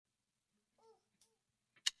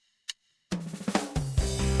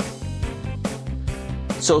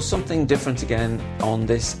So something different again on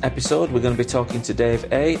this episode. We're going to be talking to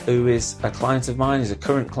Dave A, who is a client of mine. He's a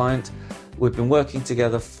current client. We've been working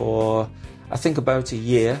together for, I think, about a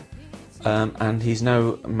year, and he's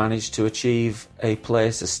now managed to achieve a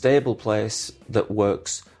stable place that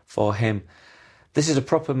works for him. This is a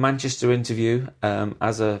proper Manchester interview.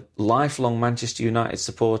 As a lifelong Manchester United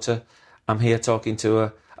supporter, I'm here talking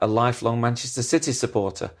to a lifelong Manchester City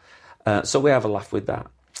supporter. So we have a laugh with that.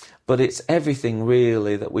 But it's everything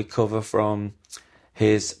really that we cover, from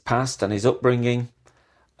his past and his upbringing,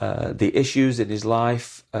 the issues in his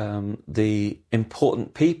life, the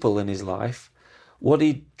important people in his life, what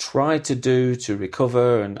he tried to do to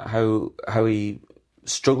recover and how he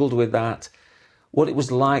struggled with that, what it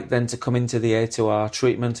was like then to come into the A2R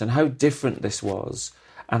treatment and how different this was,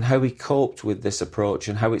 and how he coped with this approach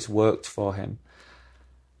and how it's worked for him.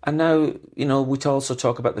 And now, we also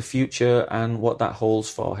talk about the future and what that holds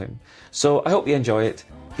for him. So I hope you enjoy it.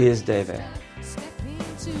 Here's Dave A.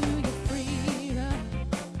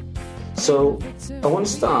 So I want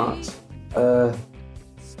to start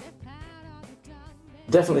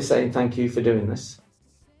definitely saying thank you for doing this.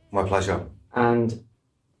 My pleasure. And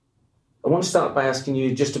I want to start by asking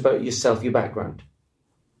you just about yourself, your background.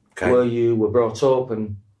 Okay. Where you were brought up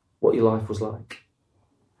and what your life was like.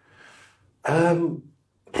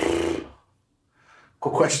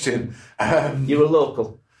 Good question. You were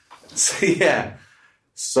local? So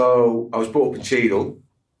I was brought up in Cheadle.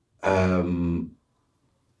 Mum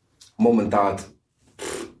and dad,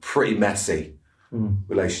 pretty messy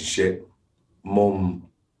relationship. Mum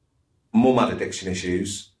had addiction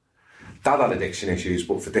issues. Dad had addiction issues,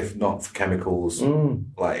 but not for chemicals.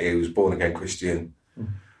 Like, he was born again Christian.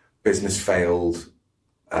 Business failed.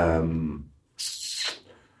 The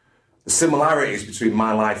similarities between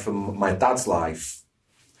my life and my dad's life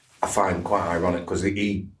I find quite ironic, because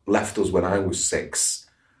he left us when I was 6,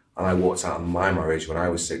 and I walked out of my marriage when I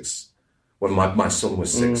was 6. When my son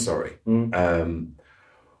was 6, sorry. But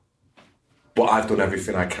I've done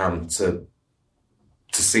everything I can to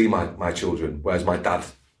see my children, whereas my dad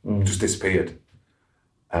just disappeared.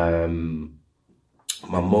 My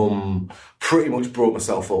mum pretty much brought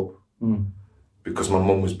myself up because my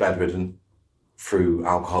mum was bedridden through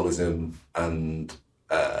alcoholism and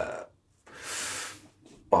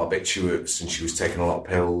barbiturates, and she was taking a lot of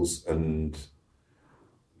pills, and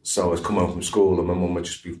so I was coming home from school and my mum would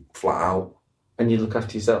just be flat out. And you look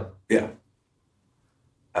after yourself? Yeah.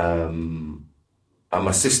 And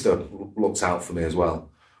my sister looked out for me as well.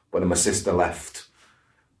 But then my sister left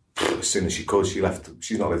as soon as she could. She left.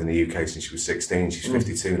 She's not lived in the UK since she was 16. She's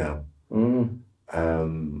 52 now.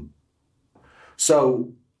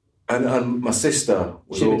 So, and my sister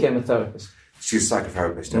was... She became a therapist? She's a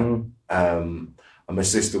psychotherapist, yeah. And my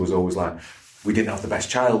sister was always like, we didn't have the best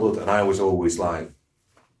childhood. And I was always like,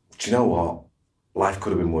 do you know what? Life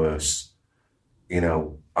could have been worse.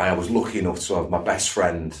 I was lucky enough to have my best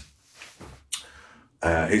friend,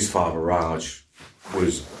 his father, Raj,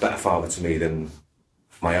 was a better father to me than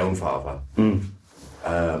my own father.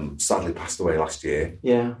 Sadly passed away last year.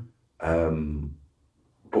 Yeah.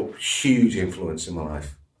 But huge influence in my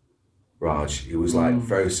life, Raj. He was like a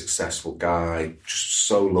very successful guy, just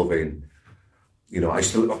so loving. I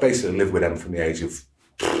basically lived with him from the age of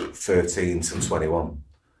 13 to 21.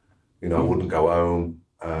 I wouldn't go home.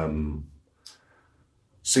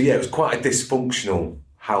 So yeah, it was quite a dysfunctional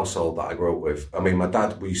household that I grew up with. I mean, my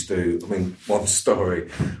dad, one story,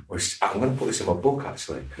 which I'm going to put this in my book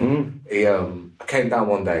actually. I came down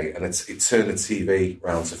one day and he turned the TV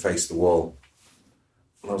round to face the wall.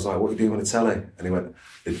 And I was like, what are you doing with the telly? And he went,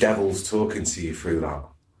 the devil's talking to you through that.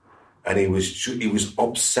 And he was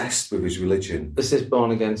obsessed with his religion. This is born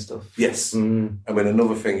again stuff. Yes.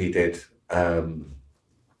 Another thing he did,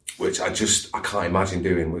 which I can't imagine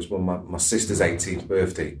doing, was when my sister's 18th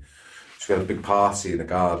birthday. She had a big party in the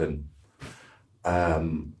garden.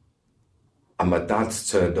 And my dad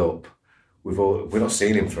turned up. We've not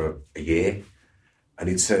seen him for a year. And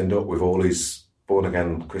he turned up with all his born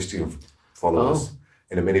again Christian followers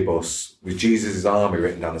in a minibus with Jesus' Army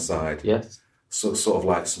written down the side. Yes. So, sort of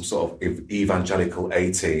like some sort of evangelical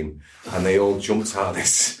A-team, and they all jumped out of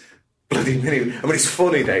this bloody mini. I mean, it's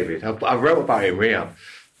funny, David. I wrote about it in Riyadh,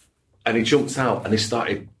 and he jumped out and he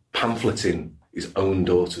started pamphleting his own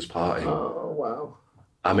daughter's party. Oh, wow.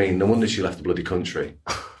 I mean, no wonder she left the bloody country.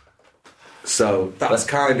 So that's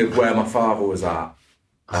kind of where my father was at.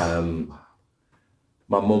 My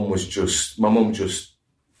mum just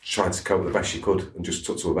tried to cope the best she could and just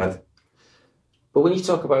took to her bed. But when you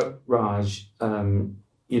talk about Raj, I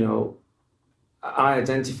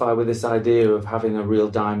identify with this idea of having a real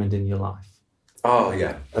diamond in your life. Oh,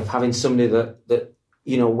 yeah. Of having somebody that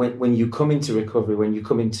you know, when you come into recovery, when you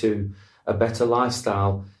come into a better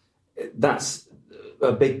lifestyle, that's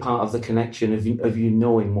a big part of the connection of you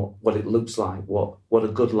knowing what it looks like, what a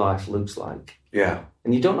good life looks like. Yeah.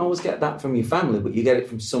 And you don't always get that from your family, but you get it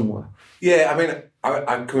from somewhere. Yeah, I mean,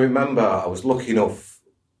 I can remember I was lucky enough,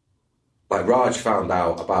 like Raj found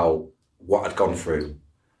out about what I'd gone through,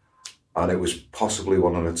 and it was possibly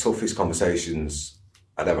one of the toughest conversations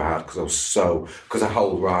I'd ever had, because I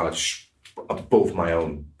hold Raj above my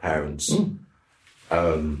own parents.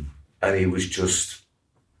 And he was just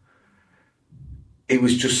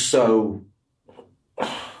so, I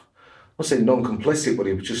won't say non-complicit, but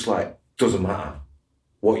he was just like, doesn't matter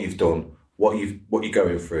what you've done, what you're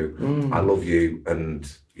going through. I love you,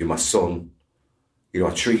 and you're my son. You know,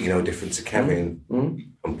 I treat you no different to Kevin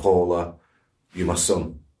and Paula. You're my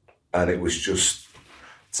son. And it was just,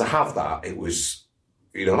 to have that, it was,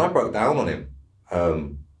 you know, and I broke down on him.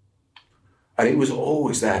 And it was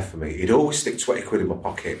always there for me. He'd always stick 20 quid in my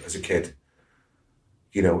pocket as a kid.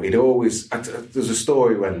 You know, there's a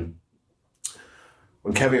story when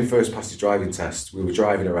Kevin first passed his driving test, we were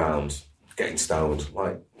driving around, getting stoned,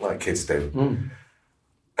 like kids do.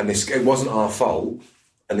 And it wasn't our fault,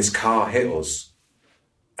 and this car hit us.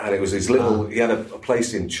 And it was his little, he had a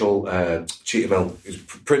place in Cheetham Hill, it was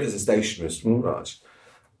printers and stationers, Raj.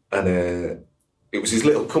 And it was his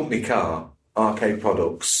little company car, Arcade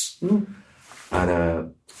Products,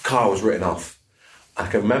 and car was written off. I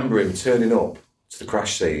can remember him turning up to the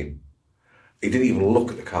crash scene. He didn't even look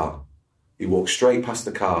at the car. He walked straight past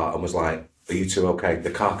the car and was like, "Are you two okay? The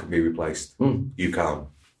car can be replaced. You can't."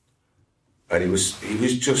 And he was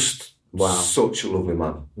just such a lovely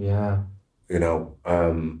man. Yeah. You know,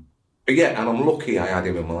 but yeah, and I'm lucky I had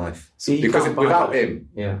him in my life. See, because without him,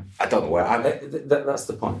 I don't know where that's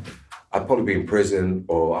the point. I'd probably be in prison,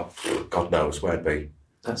 or God knows where I'd be.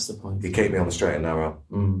 That's the point. He kept me on the straight and narrow,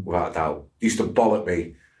 without a doubt. He used to bollock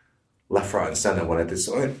me left, right, and centre when I did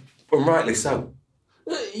something, and rightly so.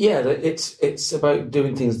 Yeah, it's about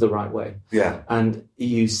doing things the right way. Yeah, and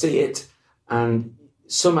you see it, and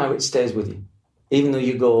somehow it stays with you. Even though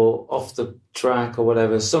you go off the track or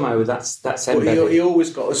whatever, somehow that's embedded. He always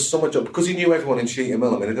got a summer job, because he knew everyone in Cheetham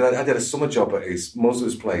Hill. I mean, I did a summer job at his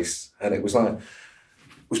mother's place, and it was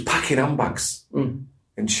packing handbags in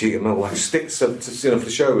Cheetham Hill, like sticks for the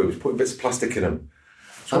showroom. He was putting bits of plastic in them.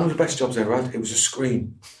 It's one of the best jobs I ever had. It was a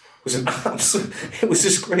scream. It was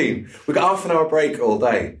a scream. We got half an hour break all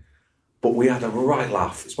day, but we had a right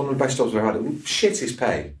laugh. It's one of the best jobs I ever had. It was shittest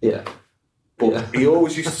pay. Yeah. But he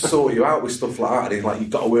always used to sort you out with stuff like that. And he's like,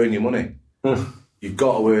 "You've got to earn your money. You've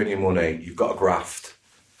got to earn your money. You've got to graft."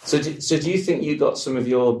 So do you think you got some of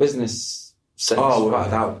your business sense? Oh, without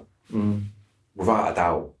a doubt. Without a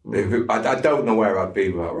doubt. I don't know where I'd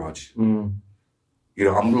be without Raj. You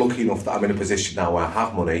know, I'm lucky enough that I'm in a position now where I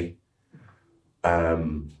have money. But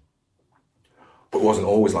it wasn't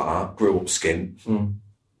always like that. Grew up skint.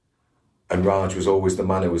 And Raj was always the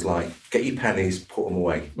man who was like, "Get your pennies, put them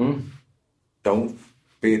away. Don't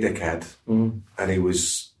be a dickhead." And he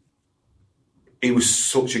was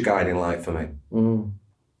such a guiding light for me.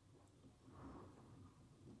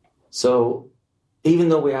 So even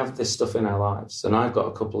though we have this stuff in our lives, and I've got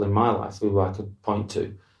a couple in my life who I could point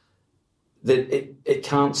to, that it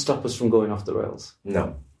can't stop us from going off the rails.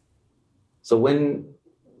 No. So when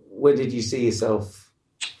did you see yourself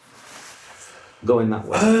going that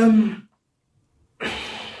way?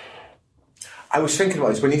 I was thinking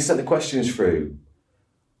about this when you sent the questions through.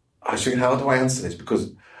 I was thinking, how do I answer this?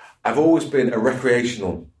 Because I've always been a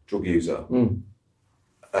recreational drug user. But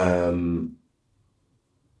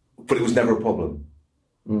it was never a problem.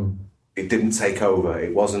 It didn't take over.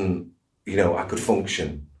 It wasn't, you know, I could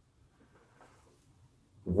function.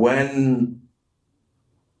 When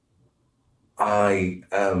I,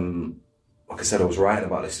 like I said, I was writing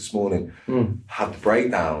about this morning, had the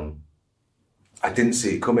breakdown, I didn't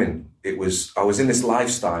see it coming. I was in this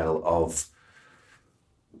lifestyle of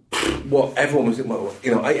what everyone was,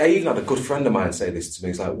 you know, I even had a good friend of mine say this to me.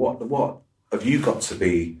 He's like, what have you got to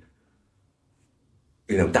be,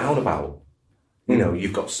 you know, down about? You know,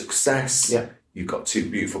 you've got success, you've got two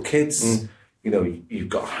beautiful kids, you know, you've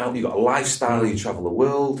got a lifestyle, you travel the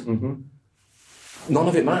world. None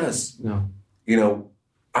of it matters. No. You know,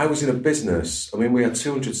 I was in a business, I mean, we had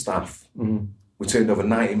 200 staff. We turned over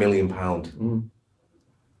 £90 million.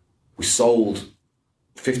 We sold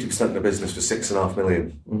 50% of the business for £6.5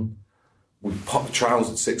 million. We popped trials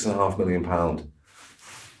at £6.5 million.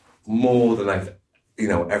 More than I've, you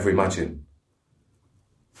know, ever imagined.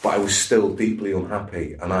 But I was still deeply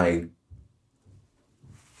unhappy. And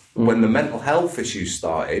when the mental health issues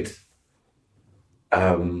started,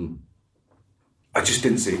 I just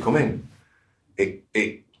didn't see it coming.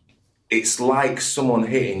 It's like someone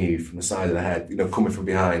hitting you from the side of the head, you know, coming from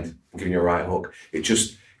behind and giving you a right hook. It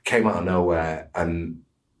just came out of nowhere, and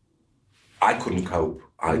I couldn't cope.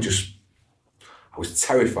 I was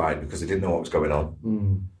terrified because I didn't know what was going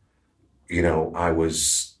on. You know, I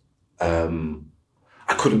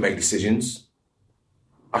couldn't make decisions.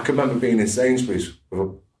 I can remember being in Sainsbury's with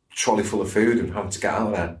a trolley full of food and having to get out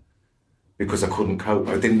of there because I couldn't cope.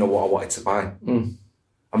 I didn't know what I wanted to buy. I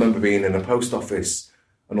remember being in a post office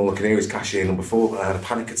and all I could hear is cashier number 4, and I had a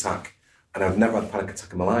panic attack, and I've never had a panic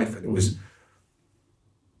attack in my life. And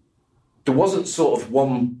there wasn't sort of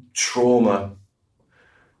one trauma.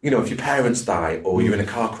 You know, if your parents die or you're in a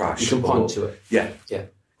car crash, you can point to it. Yeah. Yeah.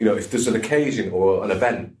 You know, if there's an occasion or an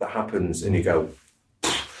event that happens and you go,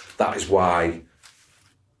 that is why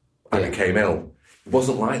I became ill. It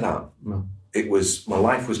wasn't like that. No. It was, my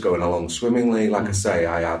life was going along swimmingly. Like I say,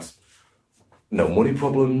 I had no money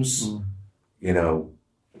problems, you know,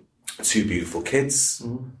 2 beautiful kids.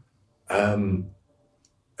 And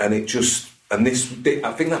it just, and this,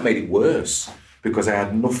 I think that made it worse because I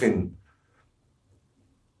had nothing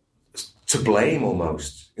to blame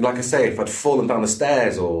almost. Like I say, if I'd fallen down the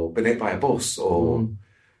stairs or been hit by a bus or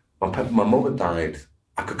my mum had died,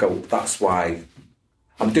 I could go, that's why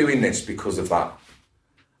I'm doing this because of that.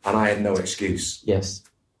 And I had no excuse. Yes.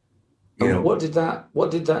 You know, what did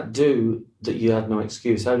that do that you had no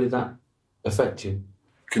excuse? How did that affect you?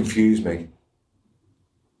 Confused me.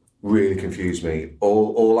 Really confused me.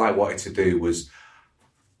 All I wanted to do was,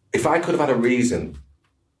 if I could have had a reason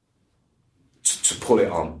to put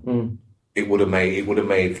it on, it would have made,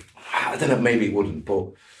 I don't know, maybe it wouldn't,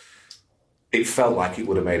 but it felt like it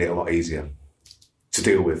would have made it a lot easier to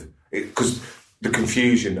deal with. Because the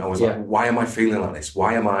confusion, I was like, why am I feeling like this?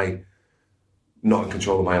 Why am I not in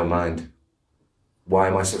control of my own mind? Why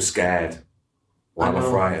am I so scared? Why am I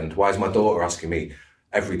frightened? Why is my daughter asking me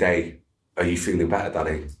every day, are you feeling better,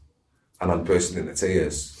 Daddy? And I'm bursting into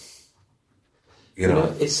tears. You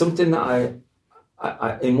know, it's something that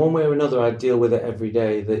I, in one way or another, I deal with it every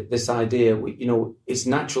day. This idea, you know, it's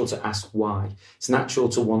natural to ask why. It's natural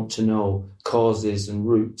to want to know causes and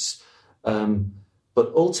roots.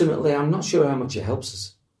 But ultimately, I'm not sure how much it helps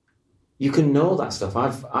us. You can know that stuff.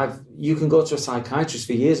 You can go to a psychiatrist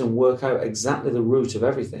for years and work out exactly the root of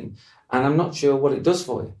everything, and I'm not sure what it does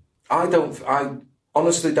for you. I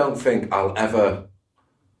honestly don't think I'll ever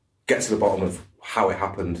get to the bottom of how it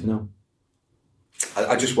happened. No.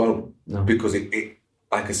 I just won't. No. Because it,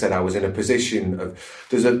 like I said, I was in a position of,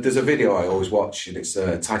 there's a video I always watch, and it's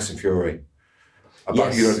Tyson Fury.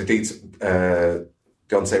 About, you know, the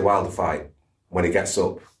Deontay Wilder fight, when he gets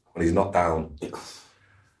up, when he's knocked down,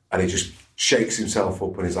 and he just shakes himself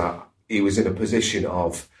up, and he's like, he was in a position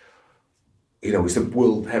of, you know, he's the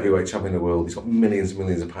world heavyweight champion of the world, he's got millions and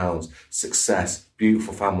millions of pounds, success,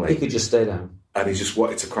 beautiful family. He could just stay down. And he just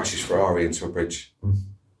wanted to crash his Ferrari into a bridge.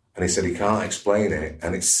 And he said he can't explain it,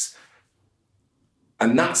 and that's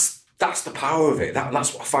the power of it.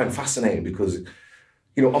 That's what I find fascinating, because,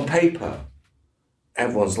 you know, on paper,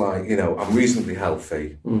 everyone's like, you know, I'm reasonably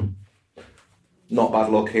healthy, not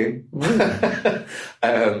bad looking,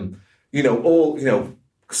 you know, all, you know,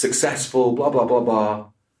 successful, blah blah blah blah.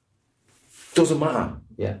 Doesn't matter.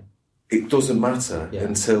 Yeah, it doesn't matter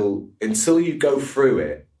until you go through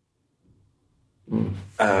it.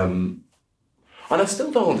 And I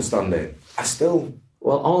still don't understand it.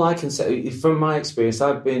 Well, all I can say, from my experience,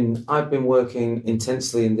 I've been working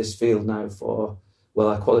intensely in this field now for, well,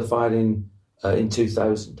 I qualified in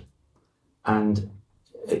 2000, and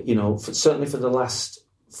you know, certainly for the last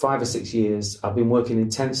 5 or 6 years, I've been working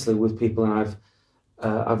intensely with people, and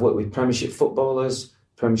I've worked with Premiership footballers,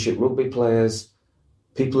 Premiership rugby players,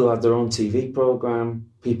 people who have their own TV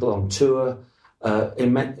program, people on tour,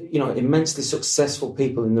 immensely successful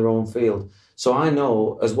people in their own field. So I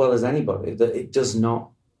know as well as anybody that it does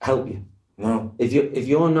not help you. No. If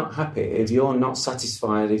you're not happy, if you're not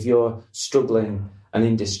satisfied, if you're struggling and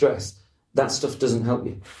in distress, that stuff doesn't help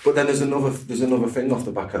you. But then there's another thing off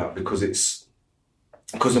the back of that, because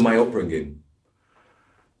of my upbringing.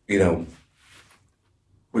 You know,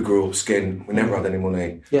 we grew up skint. We never had any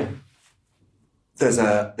money. Yeah. There's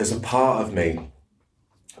a part of me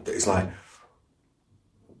that is like,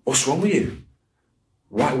 what's wrong with you?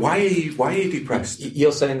 Why are you depressed?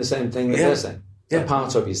 You're saying the same thing that they're saying. Yeah. A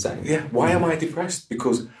part of you saying. Yeah. Why am I depressed?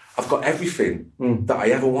 Because I've got everything that I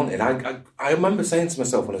ever wanted. I remember saying to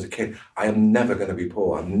myself when I was a kid, I am never going to be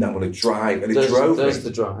poor. I'm never going to drive. And it drove me. There's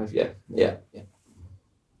the drive, yeah.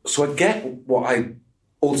 So I get what I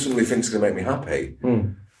ultimately think is going to make me happy.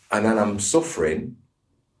 And then I'm suffering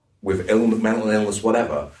with mental illness,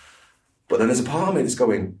 whatever. But then there's a part of me that's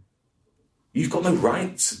going, you've got no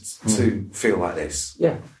right to feel like this.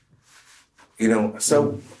 Yeah. You know,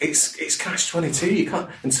 so it's catch-22. You can't,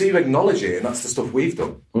 until you acknowledge it, and that's the stuff we've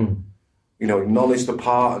done. You know, acknowledge the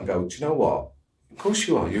part and go, do you know what? Of course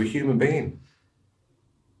you are. You're a human being.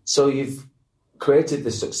 So you've created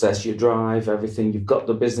the success, your drive, everything. You've got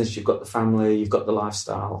the business, you've got the family, you've got the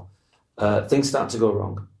lifestyle. Things start to go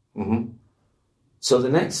wrong. Mm-hmm. So the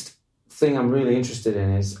next thing I'm really interested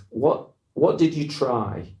in is what did you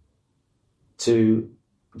try to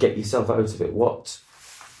get yourself out of it?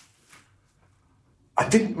 I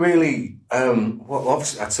didn't really. Well,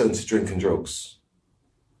 obviously, I turned to drink and drugs,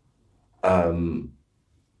 and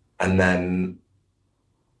then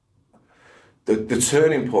the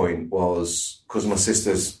turning point was because my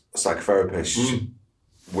sister's a psychotherapist.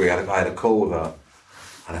 I had a call with her,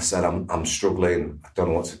 and I said, "I'm struggling. I don't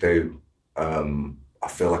know what to do. I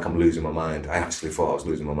feel like I'm losing my mind." I actually thought I was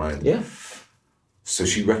losing my mind. Yeah. So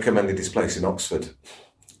she recommended this place in Oxford,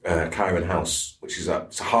 Kyron House, which is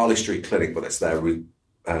it's a Harley Street clinic, but it's their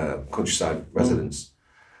countryside residence.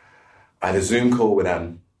 I had a Zoom call with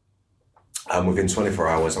them, and within 24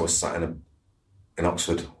 hours, I was sat in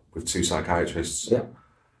Oxford with 2 psychiatrists. Yeah.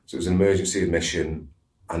 So it was an emergency admission,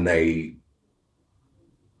 and they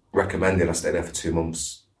recommended I stay there for 2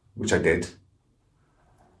 months, which I did.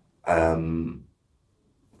 And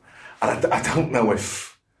I don't know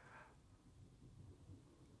if.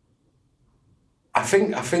 I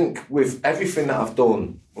think with everything that I've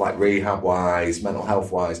done, like rehab-wise, mental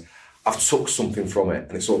health-wise, I've took something from it,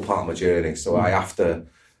 and it's all part of my journey. So I have to,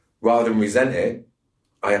 rather than resent it,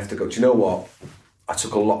 I have to go, do you know what? I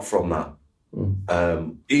took a lot from that.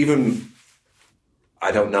 Even,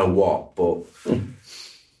 I don't know what, but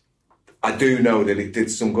I do know that it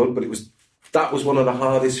did some good, but that was one of the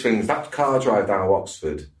hardest things. That car drive down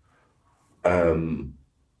Oxford,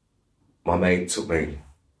 my mate took me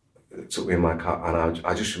in my car, and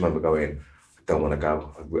I just remember going, I don't want to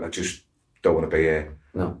go. I just don't want to be here.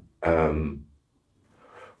 No.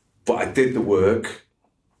 But I did the work.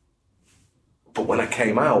 But when I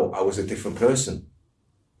came out, I was a different person.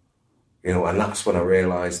 You know, and that's when I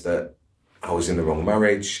realised that I was in the wrong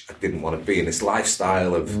marriage. I didn't want to be in this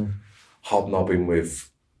lifestyle of hobnobbing with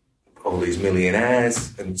all these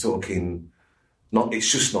millionaires and talking. It's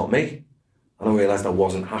just not me. And I realised I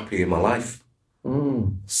wasn't happy in my life.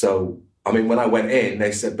 So, I mean, when I went in,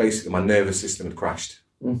 they said basically my nervous system had crashed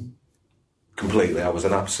completely. I was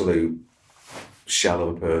an absolute shell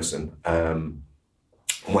of a person. And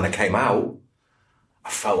when I came out, I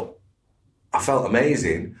felt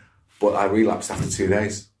amazing, but I relapsed after 2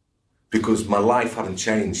 days because my life hadn't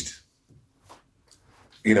changed.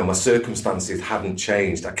 You know, my circumstances hadn't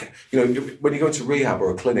changed. When you go into rehab or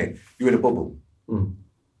a clinic, you're in a bubble.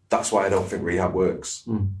 That's why I don't think rehab works.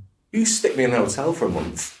 You stick me in a hotel for a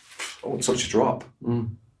month, I won't touch a drop.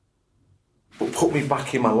 But put me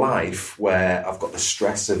back in my life where I've got the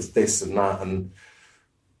stress of this and that, and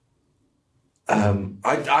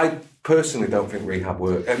I personally don't think rehab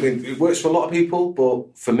works. I mean, it works for a lot of people,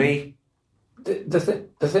 but for me, the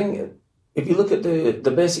thing, if you look at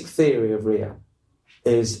the basic theory of rehab,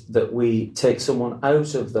 is that we take someone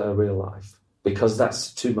out of their real life because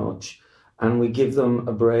that's too much. And we give them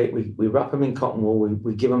a break, we wrap them in cotton wool,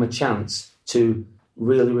 we give them a chance to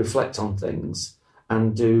really reflect on things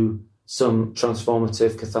and do some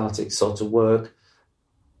transformative, cathartic sort of work.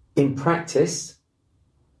 In practice,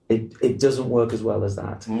 it doesn't work as well as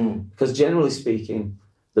that. Because generally speaking,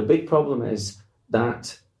 the big problem is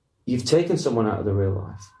that you've taken someone out of the real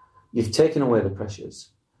life, you've taken away the pressures,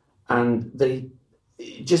 and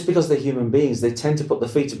just because they're human beings, they tend to put their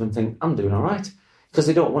feet up and think, I'm doing all right. Because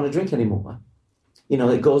they don't want to drink anymore. You know,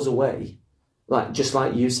 it goes away, just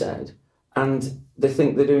like you said. And they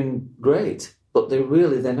think they're doing great, but they're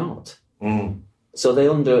not. So they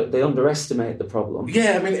underestimate the problem.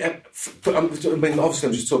 Yeah, I mean, obviously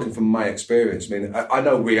I'm just talking from my experience. I mean, I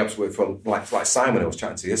know rehab's work for, like Simon I was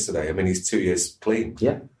chatting to yesterday. I mean, he's 2 years clean.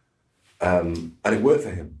 Yeah. And it worked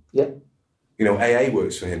for him. Yeah. You know, AA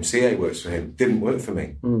works for him, CA works for him. Didn't work for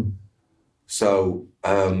me. So...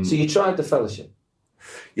 so you tried the fellowship?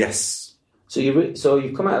 Yes. So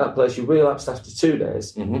you've come out of that place, you relapsed after 2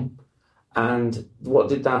 days. And what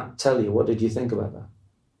did that tell you? What did you think about that?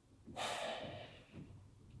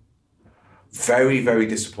 Very, very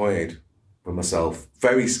disappointed with myself.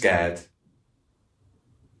 Very scared.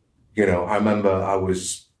 You know, I remember I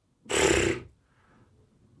was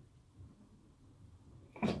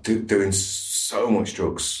doing so much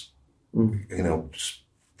drugs. You know, just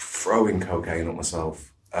throwing cocaine at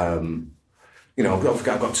myself. You know, I've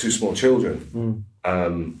got 2 small children.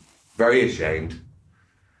 Very ashamed.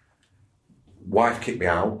 Wife kicked me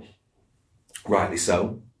out, rightly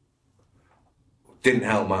so. Didn't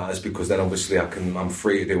help matters because then obviously I'm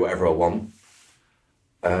free to do whatever I want.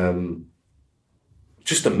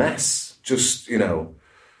 Just a mess. Just, you know,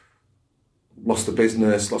 lost the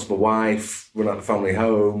business, lost my wife, run out the family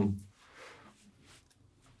home.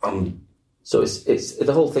 So it's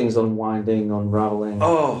the whole thing's unwinding, unraveling.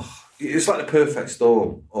 Oh, it's like the perfect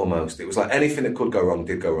storm almost. It was like anything that could go wrong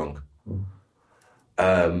did go wrong.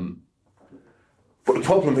 But the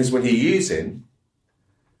problem is when you're using,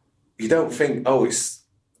 you don't think, oh, this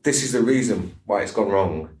is the reason why it's gone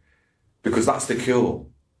wrong, because that's the cure.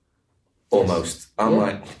 Almost. I'm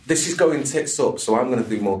like, this is going tits up, so I'm going to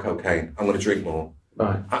do more cocaine. I'm going to drink more.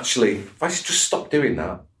 Right. Actually, if I just stop doing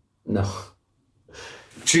that. No.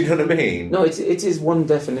 Do you know what I mean? No, it is one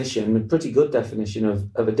definition, a pretty good definition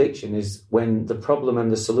of addiction, is when the problem and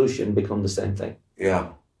the solution become the same thing.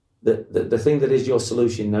 Yeah. The thing that is your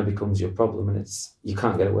solution now becomes your problem, and you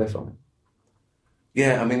can't get away from it.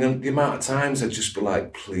 Yeah, I mean, the amount of times I'd just be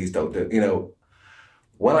like, please don't do it. You know,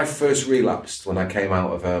 when I first relapsed, when I came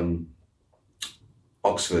out of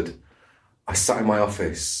Oxford, I sat in my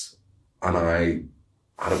office and I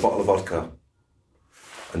had a bottle of vodka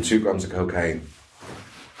and 2 grams of cocaine,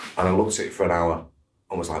 and I looked at it for an hour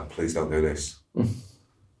and was like, please don't do this.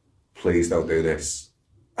 Please don't do this.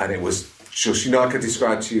 And it was just, you know, I could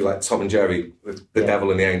describe to you like Tom and Jerry, the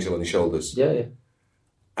devil and the angel on your shoulders. Yeah, yeah.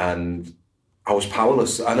 And I was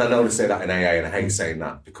powerless. And I know to say that in AA, and I hate saying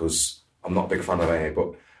that because I'm not a big fan of AA,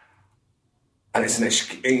 but, and it's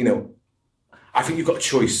you know, I think you've got a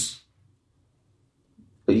choice.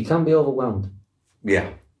 But you can be overwhelmed.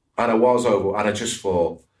 Yeah. And I was and I just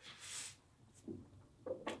thought,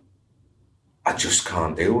 I just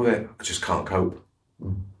can't deal with it. I just can't cope.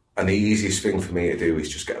 And the easiest thing for me to do is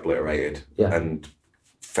just get obliterated and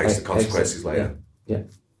face the consequences later. Yeah.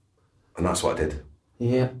 And that's what I did.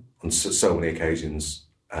 Yeah. On so many occasions.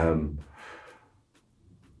 And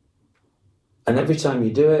every time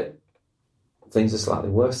you do it, things are slightly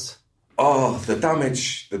worse. Oh, the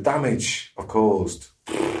damage I've caused.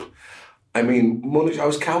 I mean, I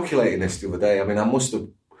was calculating this the other day. I mean, I must have,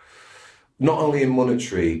 not only in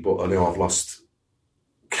monetary, but I know I've lost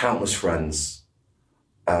countless friends.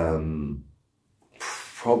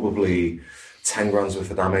 Probably 10 grand's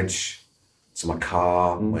worth of damage to my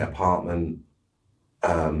car, my apartment.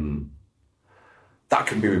 That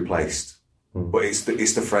can be replaced. But it's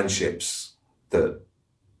the friendships that,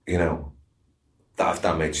 you know, that I've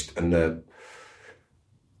damaged, and the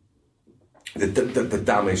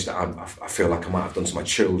damage that I feel like I might have done to my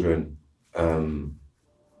children.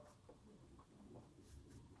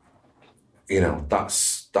 You know,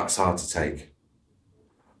 that's hard to take.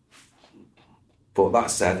 But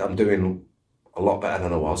that said, I'm doing a lot better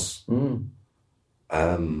than I was.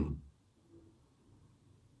 And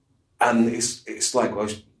it's like I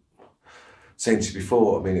was saying to you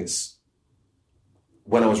before, I mean, it's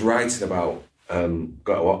when I was writing about go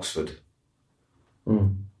to Oxford,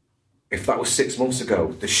 if that was 6 months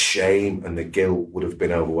ago, the shame and the guilt would have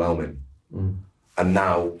been overwhelming. And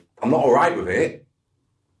now I'm not all right with it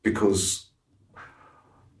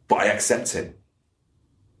but I accept it.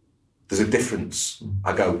 There's a difference.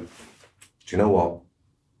 I go, do you know what?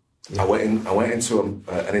 I went into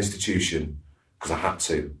an institution because I had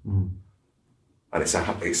to, and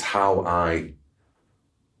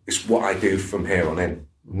it's what I do from here on in,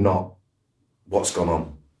 not what's gone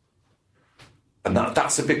on. And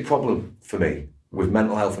that's a big problem for me with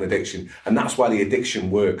mental health and addiction, and that's why the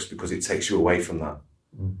addiction works, because it takes you away from that.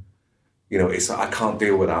 You know, it's I can't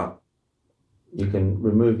deal with that. You can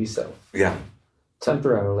remove yourself. Yeah.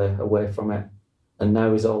 Temporarily away from it, and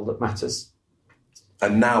now is all that matters.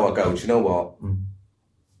 And now I go, do you know what?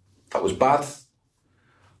 That was bad,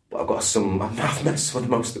 but I've met some of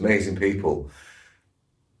the most amazing people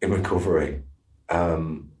in recovery.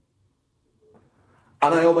 And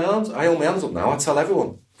I hold my hands up now. I tell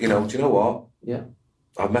everyone, you know, do you know what? Yeah.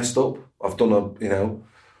 I've messed up. I've done you know,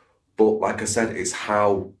 but like I said, it's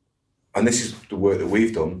how, and this is the work that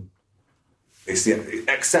we've done. It's the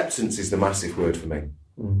acceptance is the massive word for me.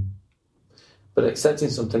 But accepting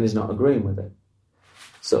something is not agreeing with it.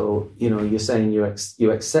 So, you know, you're saying you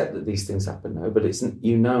accept that these things happen now, but it's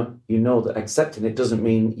you know that accepting it doesn't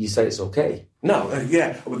mean you say it's okay. No,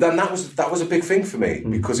 yeah. But then that was a big thing for me,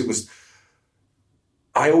 because it was.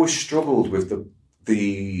 I always struggled with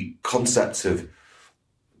the concept of,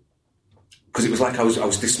 because it was like I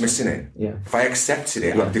was dismissing it. Yeah. If I accepted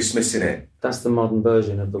it, I'm dismissing it. That's the modern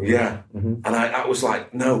version of the word. Yeah. And I was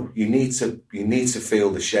like, no, you need to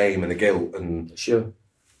feel the shame and the guilt, and sure.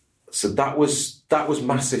 So that was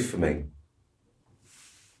massive for me.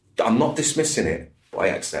 I'm not dismissing it, but I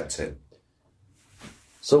accept it.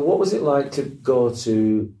 So what was it like to go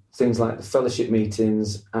to things like the fellowship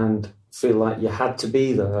meetings and feel like you had to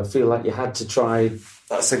be there, feel like you had to try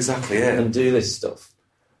That's exactly it. and do this stuff?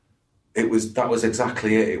 That was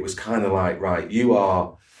exactly it. It was kind of like, right, you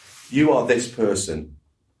are this person,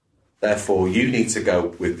 therefore you need to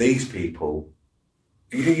go with these people.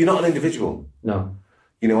 You're not an individual. No.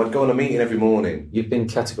 You know, I'd go on a meeting every morning. You've been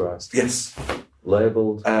categorised. Yes.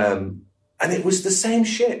 Labelled. And it was the same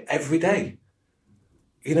shit every day.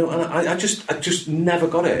 You know, and I just never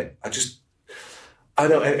got it. I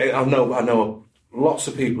know lots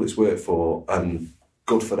of people it's worked for and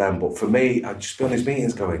good for them, but for me, I'd just be on these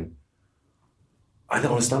meetings going, I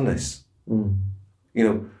don't understand this. Mm.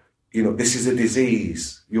 You know, this is a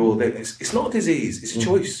disease. It's not a disease, it's a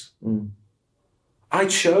choice. Mm. I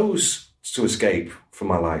chose to escape from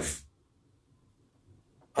my life.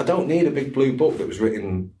 I don't need a big blue book that was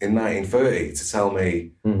written in 1930 to tell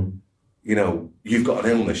me, you know, you've got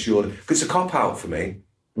an illness, because it's a cop-out for me.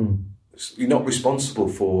 Mm. You're not responsible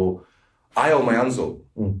for... I hold my hands up.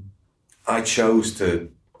 Mm. I chose to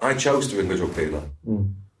ring a drug dealer.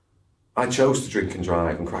 Mm. I chose to drink and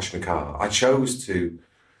drive and crash my car. I chose to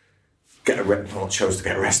not chose to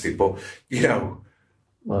get arrested, but, you know...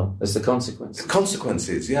 Well, there's the consequences.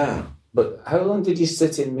 Consequences, yeah. But how long did you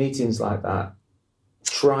sit in meetings like that,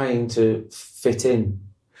 trying to fit in?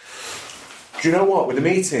 Do you know what? With the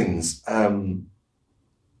meetings, and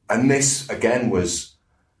this again was,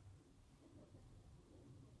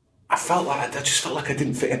 I just felt like I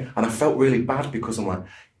didn't fit in, and I felt really bad because I'm like,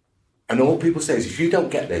 and all people say is, if you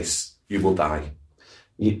don't get this, you will die.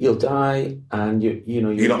 You'll die, and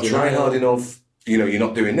you're not trying hard enough. You know, you're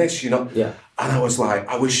not doing this. You're not. Yeah. And I was like,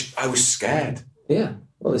 I was scared. Yeah.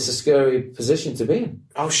 Well, it's a scary position to be in.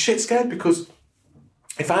 I was shit scared because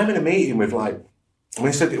if I'm in a meeting with like, when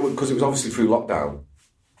I said because it was obviously through lockdown,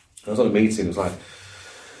 I was on a meeting. It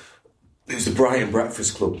was the Brighton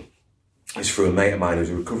Breakfast Club. It's through a mate of mine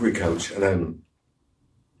who's a recovery coach, and then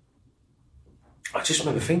I just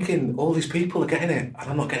remember thinking, all these people are getting it, and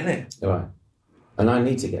I'm not getting it. Right. And I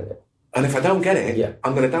need to get it. And if I don't get it, yeah.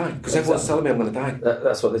 I'm going to die because everyone's telling me I'm going to die.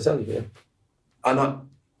 That's what they tell you. Yeah. And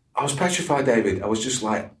I was petrified, David. I was just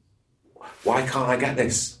like, why can't I get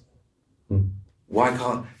this? Why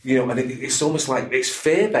can't, you know, and it's almost like, it's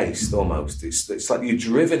fear-based almost. It's like you're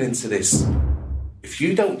driven into this, if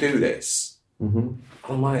you don't do this, I'm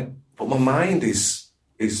like, but my mind is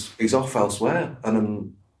off elsewhere.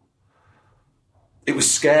 And it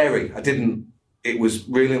was scary. It was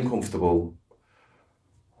really uncomfortable,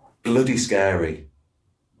 bloody scary,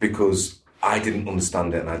 because I didn't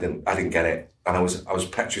understand it and I didn't get it. And I was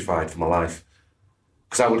petrified for my life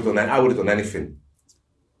because I would have done anything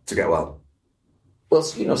to get well. Well,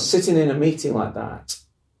 you know, sitting in a meeting like that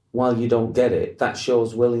while you don't get it, that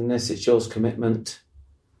shows willingness, it shows commitment,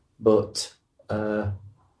 but it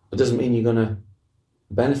doesn't mean you're going to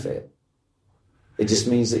benefit. It just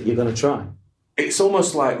means that you're going to try. It's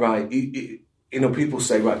almost like, right, you know, people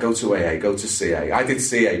say, right, go to AA, go to CA. I did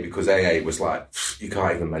CA because AA was like, you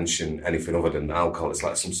can't even mention anything other than alcohol. It's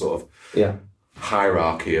like some sort of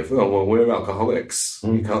hierarchy of, oh, well, we're alcoholics.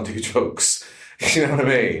 You can't do drugs. You know what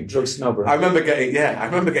I mean? Drug snobbery. I remember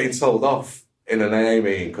getting told off in an AA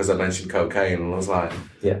meeting because I mentioned cocaine, and I was like,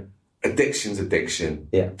 addiction's addiction.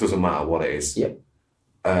 Yeah. Doesn't matter what it is. Yeah.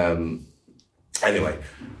 Anyway,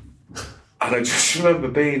 and I just remember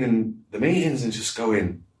being in the meetings and just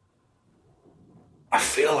going, I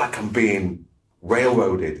feel like I'm being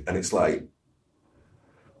railroaded, and it's like,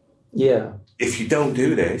 if you don't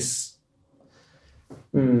do this,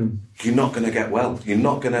 you're not going to get well. You're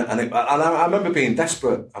not going to, and I remember being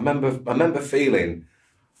desperate. I remember feeling,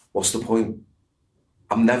 what's the point?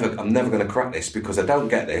 I'm never going to crack this because I don't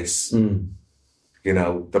get this. You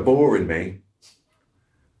know, they're boring me.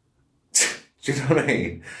 Do you know what I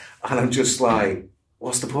mean? And I'm just like,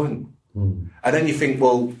 what's the point? And then you think,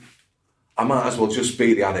 well, I might as well just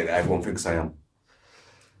be the addict that everyone thinks I am.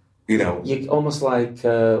 You know? You almost like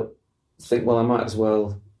think, well, I might as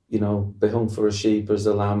well, you know, be hung for a sheep as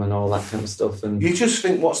a lamb and all that kind of stuff. And you just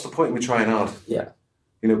think, what's the point with trying hard? Yeah.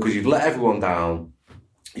 You know, because you've let everyone down.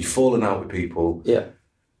 You've fallen out with people. Yeah.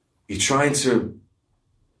 You're trying to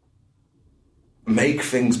make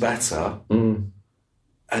things better.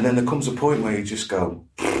 And then there comes a point where you just go...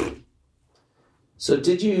 So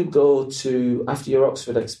did you go to, after your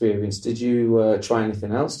Oxford experience, did you try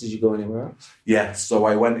anything else? Did you go anywhere else? Yeah, so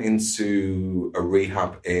I went into a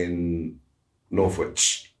rehab in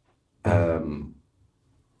Northwich. And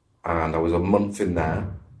I was a month in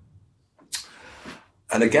there.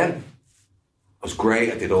 And again, it was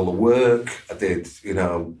great. I did all the work. I did, you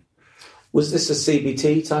know, Was this a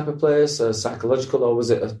CBT type of place, a psychological, or was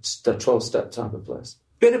it a 12-step type of place?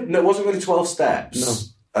 No, it wasn't really 12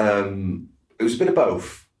 steps. No. It was a bit of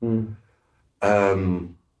both.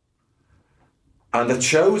 And I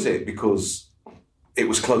chose it because it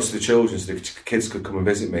was close to the children, so the kids could come and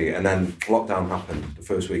visit me. And then lockdown happened the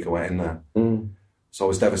first week I went in there. So I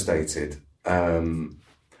was devastated. And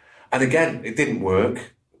again, it didn't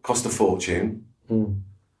work. Cost a fortune.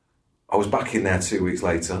 I was back in there 2 weeks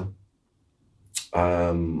later.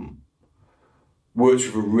 Worked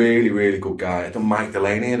with a really, really good guy. Mike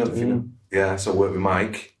Delaney, I don't know if you know. Yeah, so I worked with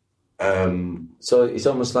Mike. So it's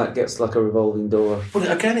almost like gets like a revolving door.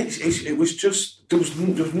 But again, it was just there was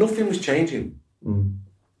nothing was changing.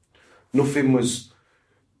 Nothing was,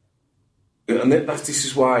 and this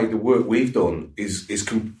is why the work we've done is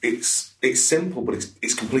it's simple, but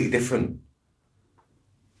it's completely different.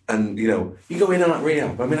 And you know, you go in on that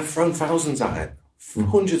rehab. I mean, I've thrown thousands at it,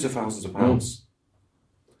 hundreds of thousands of pounds.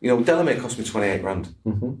 You know, Delamere cost me 28 grand.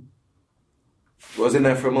 I was in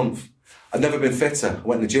there for a month. I'd never been fitter. I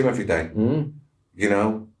went to the gym every day. You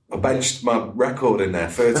know, I benched my record in there,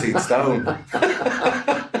 13 stone.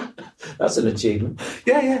 That's an achievement.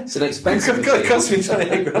 Yeah. It's an expensive achievement. It cost me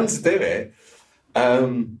 28 grand to do it.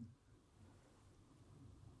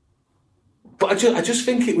 But I just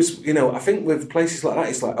think it was, you know, I think with places like that,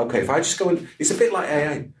 it's like, okay, if I just go in, it's a bit like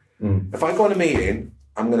AA. If I go in a meeting,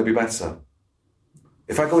 I'm going to be better.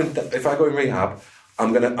 If I go in rehab,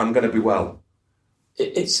 I'm gonna be well.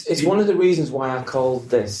 It's one of the reasons why I called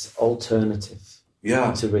this alternative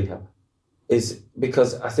to rehab, is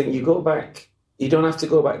because I think you go back, you don't have to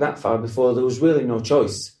go back that far before there was really no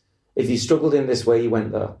choice. If you struggled in this way, you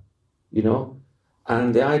went there, you know?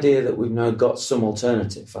 And the idea that we've now got some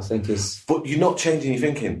alternative, I think is... But you're not changing your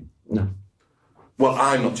thinking. No. Well,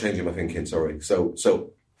 I'm not changing my thinking, sorry. So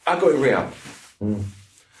I go in rehab.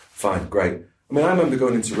 Fine, great. I mean, I remember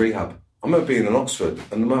going into rehab. I remember being in Oxford,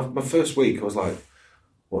 and my first week, I was like,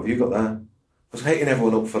 what have you got there? I was hating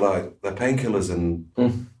everyone up for like their painkillers and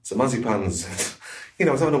some mazepans. You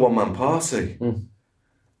know, I was having a one-man party.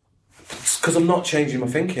 Because I'm not changing my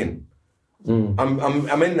thinking.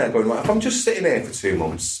 I'm in there going, right, if I'm just sitting here for 2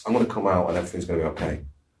 months, I'm going to come out and everything's going to be okay.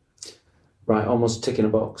 Right, almost ticking a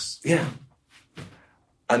box. Yeah.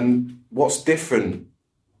 And what's different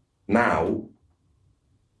now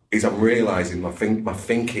is I'm realising my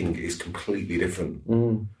thinking is completely different.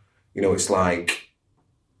 You know, it's like...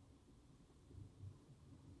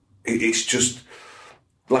 It's just...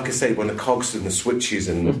 Like I say, when the cogs and the switches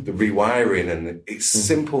and the rewiring, and it's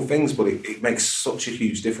simple things, but it makes such a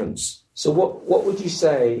huge difference. So what would you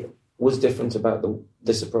say was different about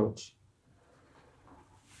this approach?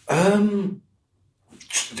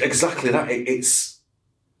 Exactly that.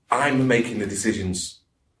 I'm making the decisions.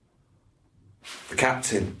 The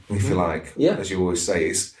captain, if you like, as you always say,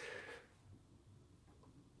 is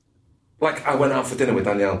like I went out for dinner with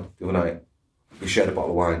Danielle the other night. We shared a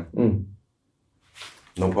bottle of wine.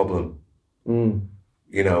 No problem.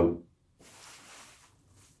 You know,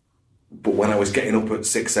 but when I was getting up at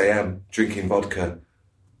 6 a.m, drinking vodka,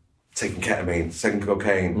 taking ketamine, taking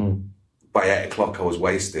cocaine, by 8 o'clock I was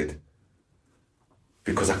wasted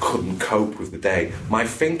because I couldn't cope with the day. My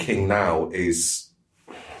thinking now is...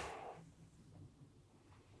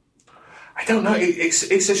 I don't know. It's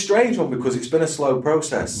a strange one because it's been a slow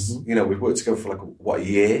process. You know, we've worked together for a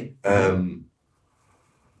year, and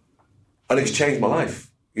it's changed my life.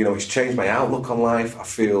 You know, it's changed my outlook on life. I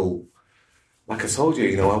feel like I told you.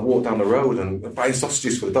 You know, I walked down the road and I'm buying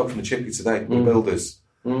sausages for the dog from the chippy today, with the builders.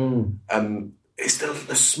 And it's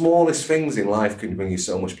the smallest things in life can bring you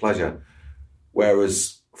so much pleasure.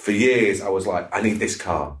 Whereas for years I was like, I need this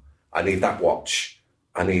car, I need that watch,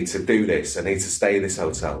 I need to do this, I need to stay in this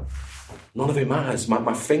hotel. None of it matters.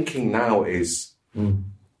 My thinking now is...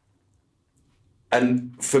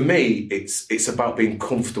 And for me, it's about being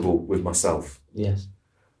comfortable with myself. Yes.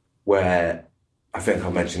 Where, I think I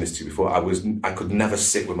mentioned this to you before, I could never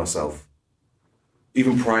sit with myself.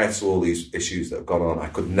 Even prior to all these issues that have gone on, I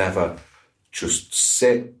could never just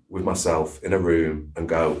sit with myself in a room and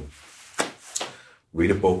go,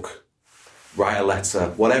 read a book, write a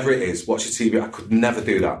letter, whatever it is, watch a TV. I could never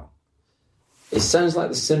do that. It sounds like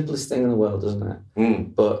the simplest thing in the world, doesn't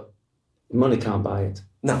it? But money can't buy it.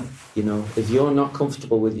 No. You know, if you're not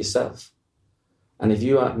comfortable with yourself, and if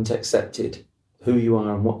you haven't accepted who you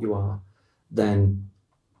are and what you are, then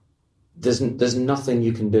there's nothing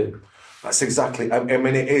you can do. That's exactly... I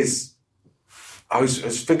mean, it is... I was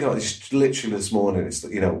thinking about this literally this morning. It's,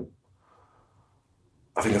 you know...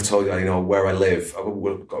 I think I've told you, you know, where I live.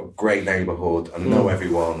 I've got a great neighbourhood. I know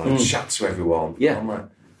everyone. I chat to everyone. Yeah. I'm like...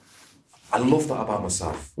 I love that about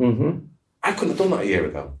myself. I couldn't have done that a year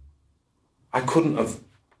ago. I couldn't have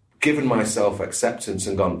given myself acceptance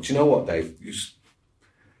and gone, do you know what, Dave?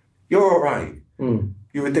 You're all right.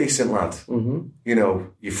 You're a decent lad. Mm-hmm. You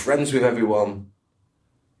know, you're friends with everyone.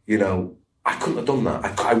 You know, I couldn't have done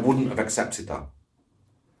that. I wouldn't have accepted that.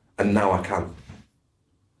 And now I can.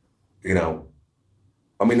 You know,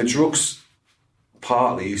 I mean, the drugs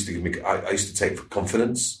partly used to give me, I used to take for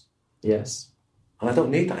confidence. Yes. And I don't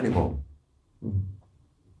need that anymore.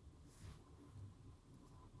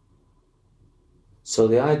 So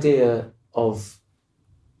the idea of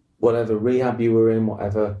whatever rehab you were in,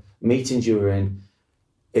 whatever meetings you were in,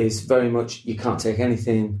 is very much, you can't take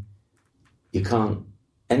anything, you can't,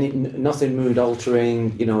 nothing mood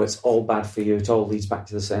altering, you know, it's all bad for you, it all leads back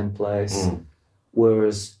to the same place.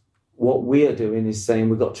 Whereas what we are doing is saying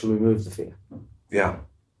we've got to remove the fear. Yeah.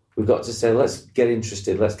 We've got to say, let's get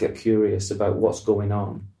interested, let's get curious about what's going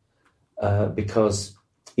on. Because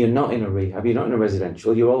you're not in a rehab, you're not in a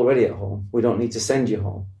residential, you're already at home. We don't need to send you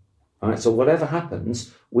home. All right, so whatever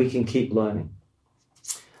happens, we can keep learning.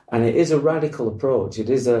 And it is a radical approach. It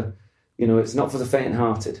is it's not for the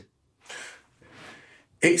faint-hearted.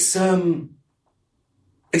 It's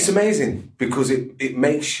amazing because it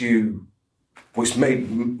makes you, which made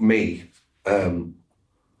me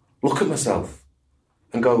look at myself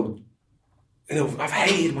and go, you know, I've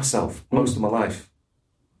hated myself most of my life.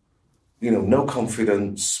 You know, no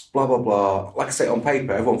confidence, blah, blah, blah. Like I say, on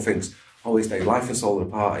paper, everyone thinks, oh, he's Dave, life and soul of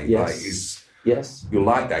the party. Yes. Like, you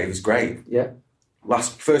like Dave, he's great. Yeah.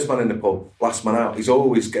 First man in the pub, last man out. He's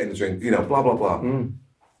always getting a drink, you know, blah, blah, blah.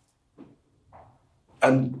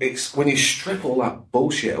 And it's when you strip all that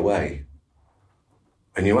bullshit away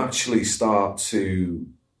and you actually start to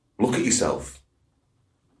look at yourself.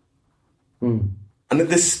 And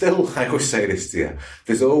there's still, I always say this to you,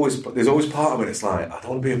 there's always part of it. It's like, I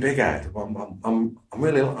don't want to be a big head.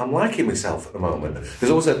 I'm liking myself at the moment.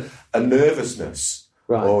 There's always a nervousness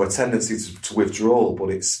or a tendency to withdrawal, but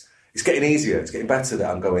it's getting easier. It's getting better that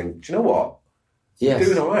I'm going, do you know what? Yes.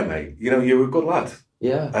 You're doing all right, mate. You know, you're a good lad.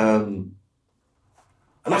 Yeah.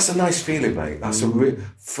 And that's a nice feeling, mate. That's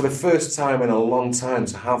for the first time in a long time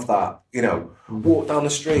to have that, you know, walk down the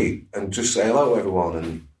street and just say hello to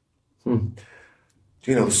everyone and,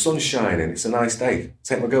 you know, the sun's shining. It's a nice day.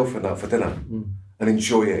 Take my girlfriend out for dinner and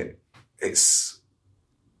enjoy it. It's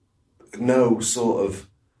no sort of,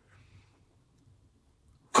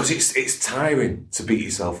 because it's tiring to beat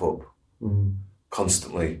yourself up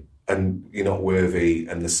constantly and you're not worthy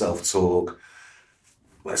and the self-talk.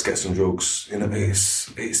 Let's get some drugs. You know,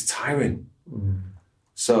 it's tiring.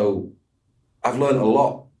 So I've learned a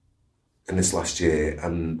lot in this last year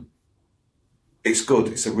and it's good.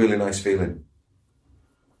 It's a really nice feeling.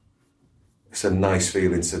 It's a nice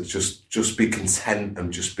feeling to just be content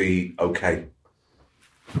and just be okay.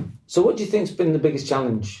 So what do you think's been the biggest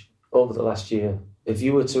challenge over the last year? If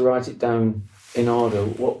you were to write it down in order,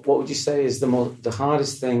 what would you say is the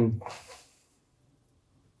hardest thing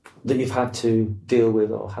that you've had to deal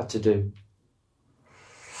with or had to do?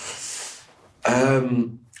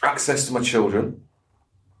 Access to my children.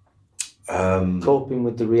 Coping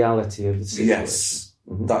with the reality of the situation. Yes,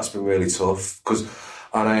 that's been really tough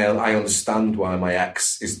and I understand why my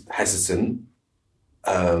ex is hesitant.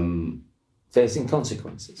 Facing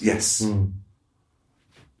consequences. Yes.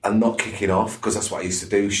 And not kicking off, because that's what I used to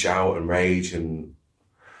do, shout and rage, and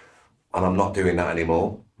I'm not doing that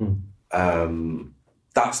anymore.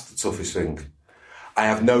 That's the toughest thing. I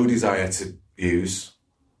have no desire to use.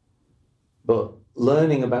 But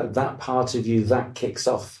learning about that part of you, that kicks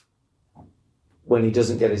off when he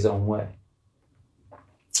doesn't get his own way.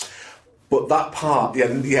 But that part,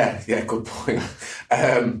 yeah, good point.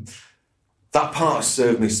 That part has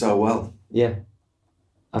served me so well. Yeah.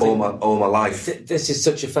 All my life. This is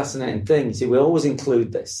such a fascinating thing. You see, we always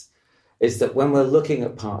include this. Is that when we're looking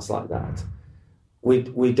at parts like that,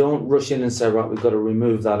 we don't rush in and say, right, we've got to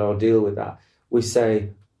remove that or deal with that. We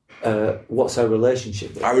say, what's our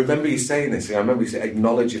relationship with? I remember you saying this. I remember you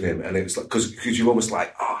acknowledging him, and it was like because you're almost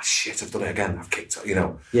like, oh shit, I've done it again. I've kicked up, you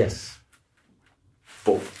know. Yes.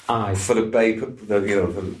 But for the babe, you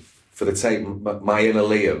know, for the tape, my inner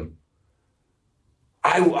Liam,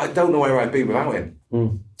 I don't know where I'd be without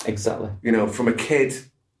him. Exactly. You know, from a kid,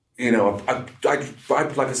 you know, I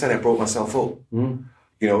like I said, I brought myself up. You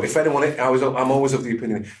know, if anyone, I'm always of the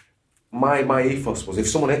opinion. My ethos was if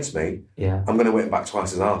someone hits me, I'm going to hit back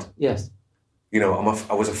twice as hard. Yes. You know,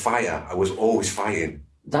 I was a fighter. I was always fighting.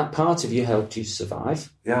 That part of you helped you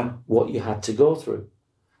survive. Yeah. What you had to go through,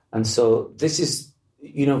 and so this is.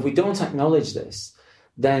 You know, if we don't acknowledge this,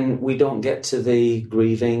 then we don't get to the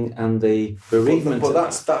grieving and the bereavement. But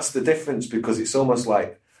that's the difference, because it's almost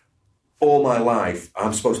like all my life,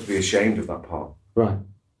 I'm supposed to be ashamed of that part. Right.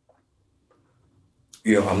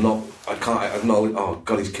 You know, I can't acknowledge, oh,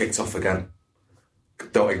 God, he's kicked off again.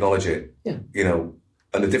 Don't acknowledge it. Yeah. You know,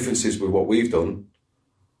 and the difference is with what we've done,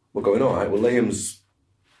 we're going, all right, well, he's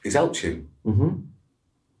helped you. Mm-hmm.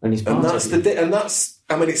 And he's part and that's of you. and that's,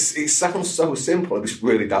 I mean, it sounds so simple. It's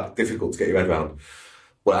really that difficult to get your head around.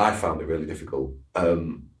 Well, I found it really difficult. But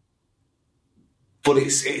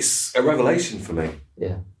it's a revelation for me.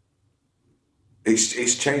 Yeah.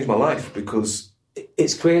 It's changed my life because...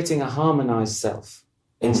 It's creating a harmonised self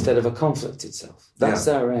instead of a conflicted self. That's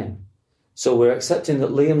our aim. So we're accepting that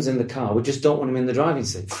Liam's in the car. We just don't want him in the driving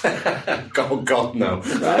seat. Oh, God, no.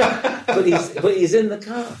 Right? But he's in the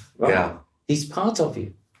car. Right? Yeah. He's part of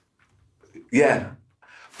you. Yeah.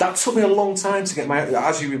 That took me a long time to get my...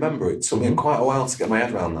 As you remember, it took me quite a while to get my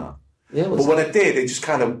head around that. Yeah, but when I did, it just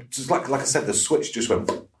kind of... Just like I said, the switch just went...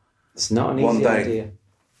 It's not an easy idea.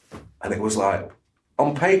 And it was like...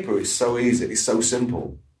 On paper, it's so easy. It's so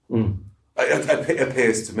simple. It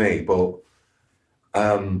appears to me, but...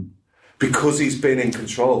 because he's been in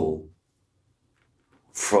control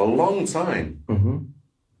for a long time. Mm-hmm.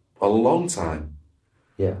 A long time.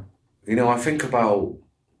 Yeah. You know, I think about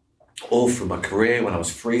all through my career, when I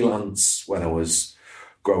was freelance, when I was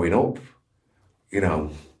growing up, you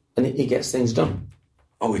know. And he gets things done.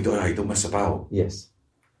 Oh, he don't mess about. Yes.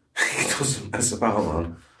 He doesn't mess about,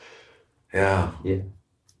 man. Yeah. Yeah.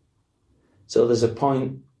 So there's a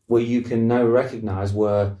point where you can now recognise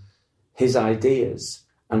where his ideas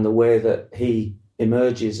and the way that he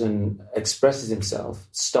emerges and expresses himself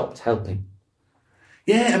stopped helping.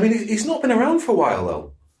 Yeah, I mean, he's not been around for a while,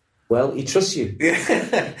 though. Well, he trusts you.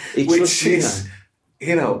 Yeah. He trusts you now.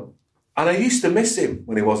 You know, and I used to miss him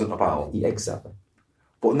when he wasn't about. Yeah, exactly.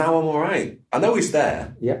 But now I'm all right. I know he's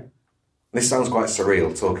there. Yeah. This sounds quite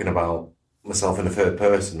surreal, talking about myself in the third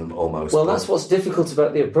person almost. Well, that's what's difficult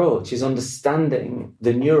about the approach, is understanding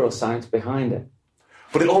the neuroscience behind it.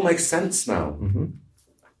 But it all makes sense now. Mm-hmm.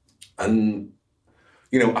 And,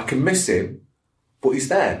 you know, I can miss him, but he's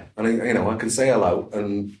there. And, I can say hello.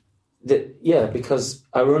 And because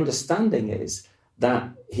our understanding is that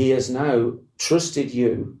he has now trusted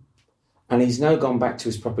you and he's now gone back to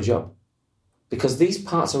his proper job. Because these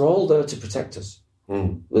parts are all there to protect us.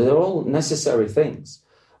 They're all necessary things.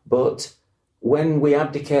 But when we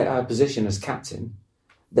abdicate our position as captain,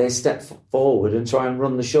 they step forward and try and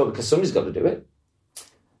run the show because somebody's got to do it.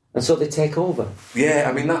 And so they take over. Yeah,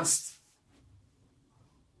 I mean,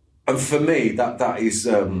 and for me, that is,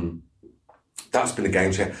 that's been a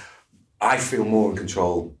game changer. I feel more in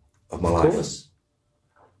control of my life. Of course.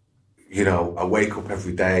 You know, I wake up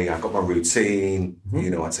every day, I've got my routine, you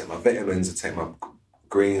know, I take my vitamins, I take my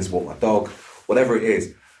greens, walk my dog, whatever it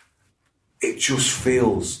is. It just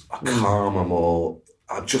feels calmer,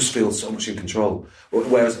 I just feel so much in control.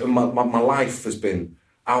 Whereas my life has been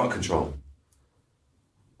out of control.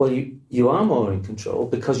 Well, you are more in control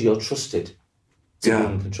because you're trusted to be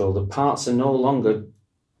in control. The parts are no longer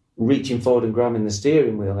reaching forward and grabbing the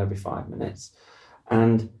steering wheel every 5 minutes.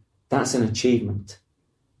 And that's an achievement.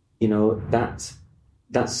 You know, that's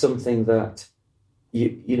something that,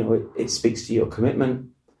 you know, it speaks to your commitment.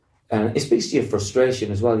 And it speaks to your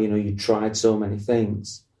frustration as well. You know, you tried so many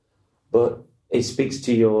things. But it speaks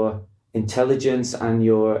to your intelligence and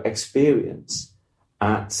your experience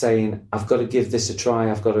at saying, I've got to give this a try.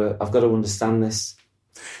 I've got to understand this.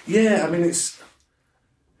 Yeah, I mean,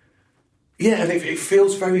 and it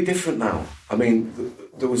feels very different now. I mean,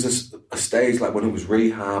 there was a stage like when it was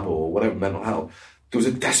rehab or whatever, mental health, there was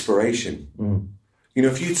a desperation. You know,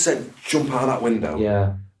 if you'd said, jump out that window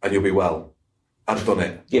and you'll be well, I'd have done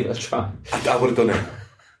it. Give it a try. I would have done it.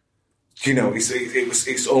 You know,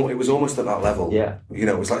 it was almost at that level. Yeah. You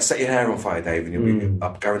know, it was like, set your hair on fire, Dave, and you'll be,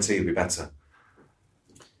 I guarantee you'll be better.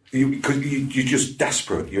 You're just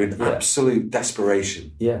desperate. You're in absolute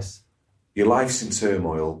desperation. Yes. Your life's in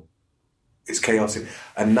turmoil. It's chaotic.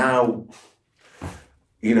 And now,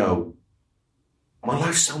 you know, my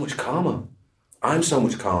life's so much calmer. I'm so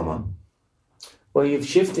much calmer. Well, you've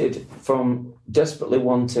shifted from desperately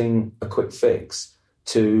wanting a quick fix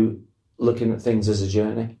to looking at things as a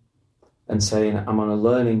journey and saying, I'm on a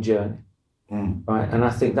learning journey. Right? And I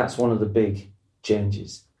think that's one of the big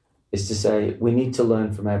changes, is to say we need to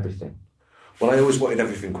learn from everything. Well, I always wanted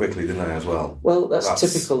everything quickly, didn't I, as well? Well, that's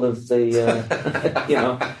typical of the, you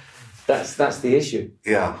know, that's the issue.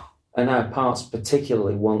 Yeah. And our parts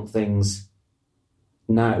particularly want things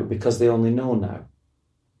now because they only know now.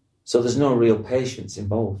 So there's no real patience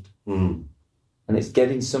involved. And it's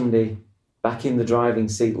getting somebody back in the driving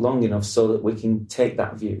seat long enough so that we can take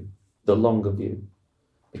that view, the longer view.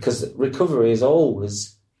 Because recovery is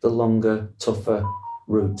always the longer, tougher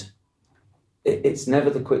route. It's never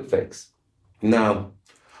the quick fix. No.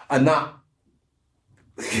 And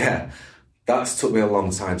that's took me a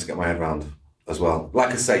long time to get my head around as well.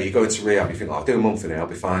 Like I say, you go into rehab, you think, I'll do a month in here, I'll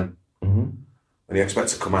be fine. Mm-hmm. And you expect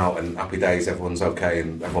to come out and happy days, everyone's okay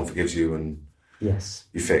and everyone forgives you and yes,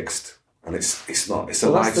 you're fixed. And it's not. It's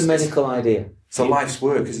well, a life. That's the medical idea. It's a life's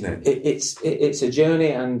work, isn't it? It's a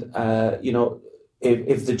journey, and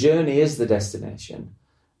if the journey is the destination,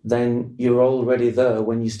 then you're already there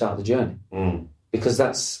when you start the journey. Because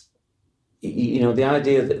that's, the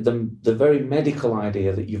idea that the very medical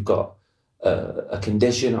idea that you've got a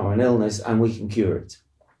condition or an illness and we can cure it.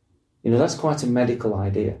 That's quite a medical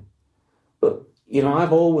idea. But,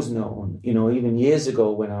 I've always known, even years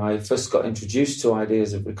ago when I first got introduced to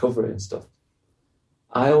ideas of recovery and stuff,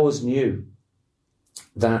 I always knew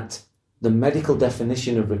that the medical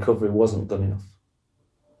definition of recovery wasn't good enough.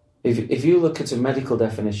 If you look at a medical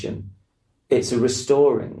definition, it's a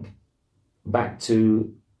restoring back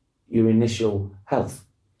to your initial health.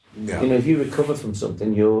 Yeah. If you recover from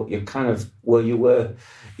something, you're kind of where you were,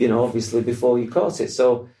 obviously before you caught it.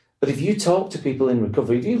 So, but if you talk to people in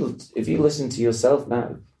recovery, if you listen to yourself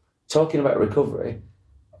now, talking about recovery,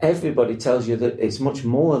 everybody tells you that it's much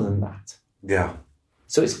more than that. Yeah.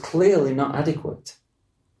 So it's clearly not adequate.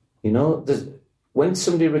 When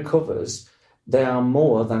somebody recovers, they are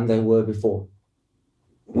more than they were before.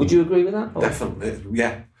 Would you agree with that? Definitely,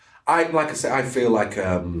 yeah. I feel like,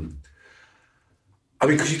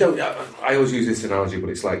 because you don't, I always use this analogy,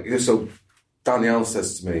 but it's like, so Danielle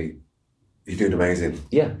says to me, you're doing amazing.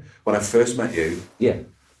 Yeah. When I first met you,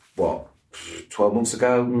 12 months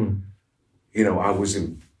ago, I was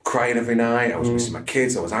crying every night, I was missing my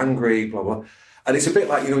kids, I was angry, blah, blah. And it's a bit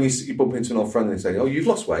like, when you bump into an old friend and they say, oh, you've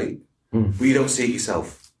lost weight, but you don't see it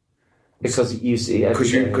yourself. Because you see it every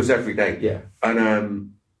day. Because every day. Yeah.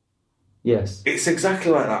 And yes, it's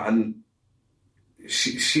exactly like that. And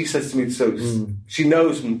she says to me, so she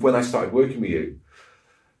knows when I started working with you,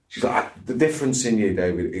 she's like, the difference in you,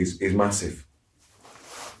 David, is massive.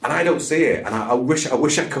 And I don't see it. And I wish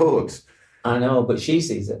I could. I know, but she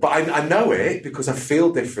sees it. But I know it because I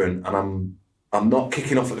feel different, and I'm not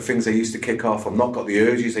kicking off at the things I used to kick off. I've not got the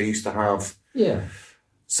urges I used to have. Yeah.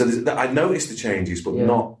 So I notice the changes, but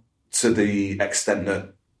not to the extent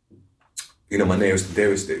that, my nearest and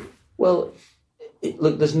dearest do. Well,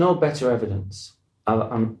 look, there's no better evidence.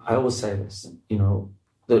 I always say this,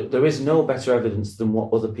 there is no better evidence than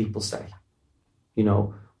what other people say.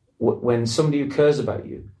 When somebody who cares about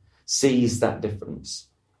you sees that difference,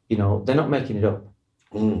 they're not making it up.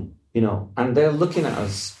 And they're looking at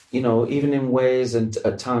us, even in ways and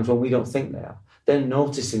at times when we don't think they are. They're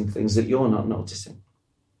noticing things that you're not noticing,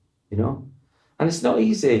 And it's not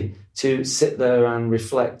easy to sit there and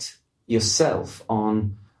reflect yourself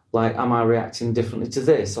on, like, am I reacting differently to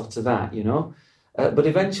this or to that, But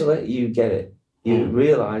eventually you get it. You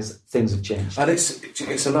realise things have changed. And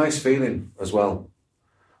it's a nice feeling as well.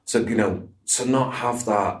 So, to not have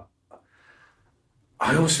that.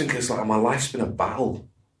 I always think it's like my life's been a battle,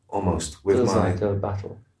 almost. Feels like a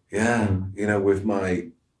battle. Yeah, with my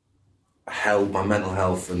health, my mental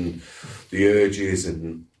health and the urges,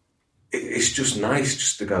 and it's just nice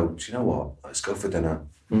just to go, do you know what? Let's go for dinner,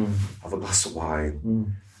 have a glass of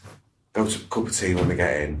wine, go to a cup of tea when we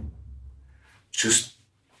get in. Just,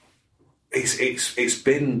 it's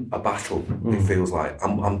been a battle, it feels like.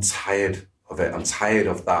 I'm tired of it. I'm tired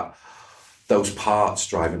of those parts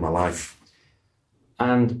driving my life.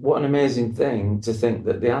 And what an amazing thing to think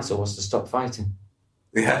that the answer was to stop fighting.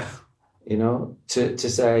 Yeah. To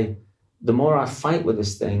say, the more I fight with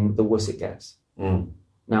this thing, the worse it gets.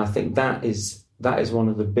 Now, I think that is one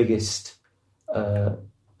of the biggest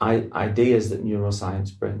ideas that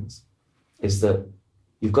neuroscience brings, is that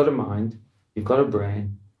you've got a mind, you've got a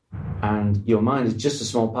brain, and your mind is just a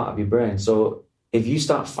small part of your brain. So if you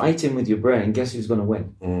start fighting with your brain, guess who's going to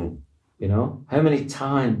win? How many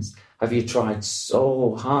times have you tried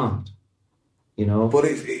so hard? But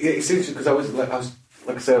it's interesting because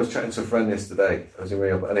I was chatting to a friend yesterday. I was in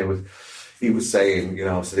Rio, and he was saying,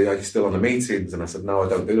 I said, are you still on the meetings? And I said, no, I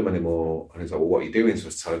don't do them anymore. And he's like, well, what are you doing? So I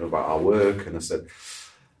was telling him about our work, and I said,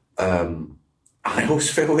 I always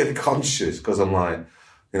feel really conscious because I'm like,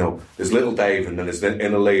 there's little Dave and then there's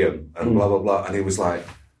inner Liam and blah, blah, blah. And he was like,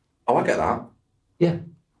 oh, I get that. Yeah.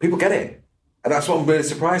 People get it. And that's what I'm really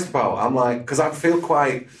surprised about. I'm like, because I feel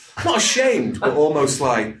quite, not ashamed, but almost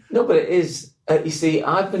like... No, but it is. You see,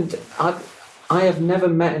 I have never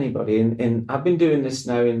met anybody I've been doing this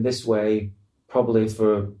now in this way probably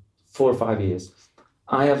for 4 or 5 years.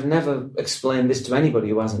 I have never explained this to anybody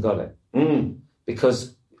who hasn't got it.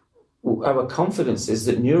 Because our confidence is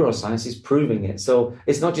that neuroscience is proving it. So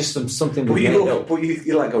it's not just something we made up. But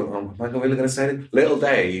you're like going, am I really going to say it? Little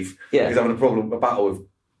Dave is having a battle with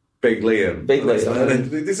Big Liam. And then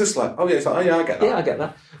it's just like, I get that. Yeah, I get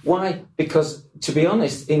that. Why? Because, to be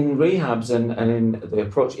honest, in rehabs and in the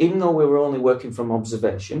approach, even though we were only working from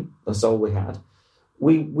observation, that's all we had,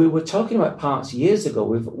 we were talking about parts years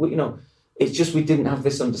ago. It's just we didn't have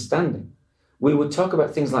this understanding. We would talk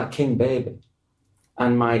about things like King Baby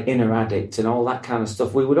and my inner addict and all that kind of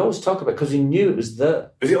stuff. We would always talk about, because we knew it was there.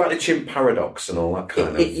 Is it like the chimp paradox and all that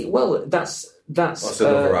kind of? Well, that's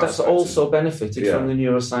also benefited from the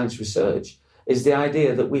neuroscience research, is the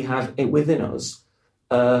idea that we have within us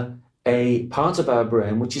a part of our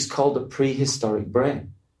brain which is called a prehistoric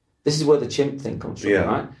brain. This is where the chimp thing comes from,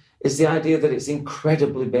 right? It's the idea that it's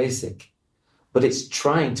incredibly basic, but it's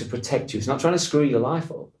trying to protect you. It's not trying to screw your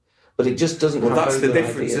life up, but it just doesn't have that's the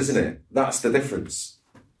difference, ideas. Isn't it? That's the difference.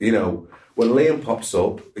 When Liam pops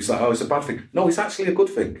up, it's like, oh, it's a bad thing. No, it's actually a good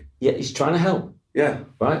thing. Yeah, he's trying to help. Yeah.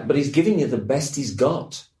 Right? But he's giving you the best he's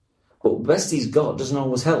got. But the best he's got doesn't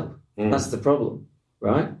always help. That's the problem,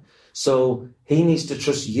 right? So he needs to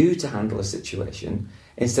trust you to handle a situation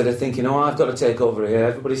instead of thinking, oh, I've got to take over here.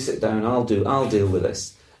 Everybody sit down. I'll deal with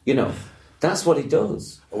this. That's what he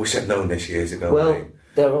does. I wish I'd known this years ago. Well, mate.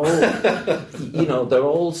 they're all, they're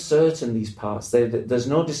all certain, these parts. There's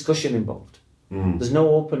no discussion involved. There's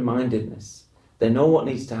no open-mindedness. They know what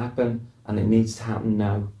needs to happen, and it needs to happen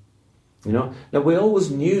now. Now we always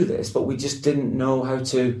knew this, but we just didn't know how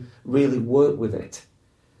to really work with it.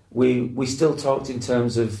 We still talked in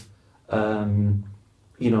terms of,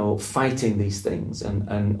 fighting these things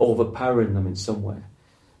and overpowering them in some way,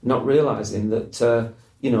 not realising that,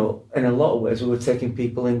 in a lot of ways we were taking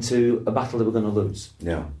people into a battle they were going to lose.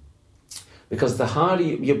 Yeah. Because the harder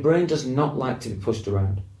your brain does not like to be pushed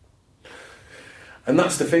around. And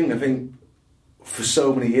that's the thing, I think, for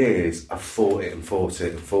so many years, I've fought it.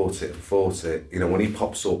 When he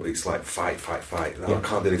pops up, it's like fight. I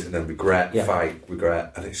can't do this, and then regret, fight,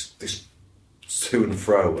 regret. And it's this to and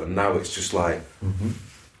fro. And now it's just like a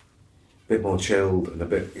bit more chilled and a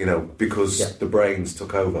bit, because the brains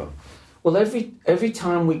took over. Well, every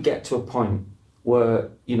time we get to a point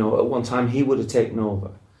where, at one time he would have taken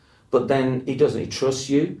over, but then he doesn't, he trusts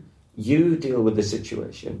you, you deal with the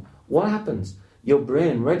situation. What happens? Your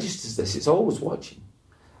brain registers this, it's always watching.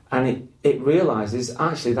 And it realises,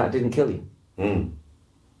 actually, that didn't kill you.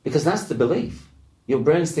 Because that's the belief. Your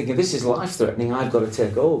brain's thinking, this is life-threatening, I've got to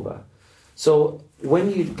take over. So when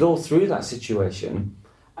you go through that situation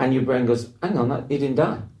and your brain goes, hang on, he didn't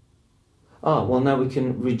die. Oh, well, now we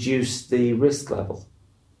can reduce the risk level.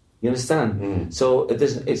 You understand? So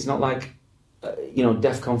it's not like,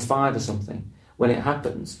 DEFCON 5 or something when it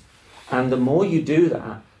happens. And the more you do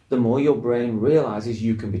that, the more your brain realises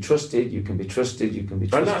you can be trusted, you can be trusted.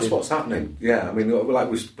 And that's what's happening. Yeah, I mean,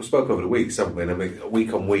 like we spoke over the weeks, haven't we? I mean,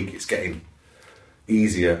 week on week, it's getting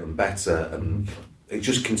easier and better, and it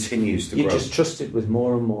just continues to grow. You're just trusted with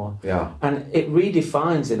more and more. Yeah. And it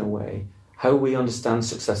redefines, in a way, how we understand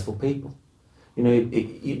successful people.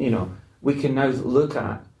 We can now look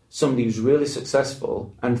at somebody who's really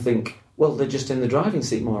successful and think, well, they're just in the driving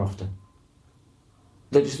seat more often.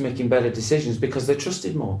 They're just making better decisions because they're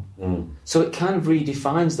trusted more. So it kind of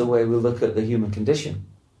redefines the way we look at the human condition,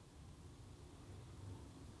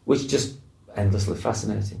 which is just endlessly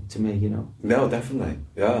fascinating to me, No, definitely,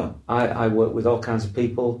 yeah. I work with all kinds of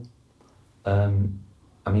people. Some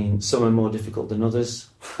are more difficult than others.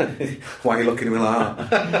 Why are you looking at me like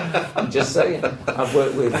that? I'm just saying. I've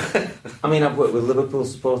worked with Liverpool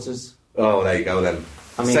supporters. Oh, there you go then.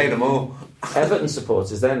 Say no more. Everton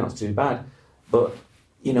supporters, they're not too bad. But,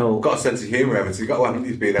 got a sense of humour, Everton. You've got one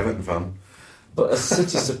to be an Everton fan. But a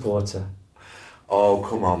City supporter. Oh,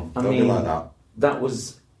 come on. Don't be like that. That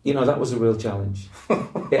was a real challenge.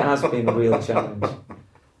 It has been a real challenge.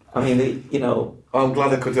 I'm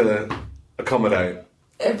glad I could accommodate.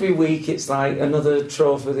 Every week it's like another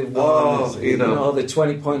trophy they've won. They're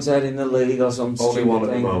 20 points ahead in the league or some stupid thing. Only one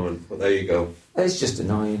at the moment, but there you go. It's just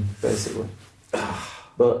annoying, basically.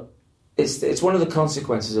 But it's one of the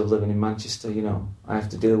consequences of living in Manchester, I have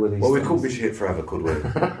to deal with these things. We couldn't be shit forever, could we?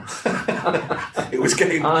 It was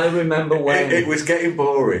getting... I remember when... It was getting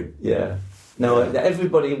boring. Yeah. No,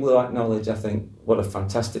 everybody will acknowledge, I think, what a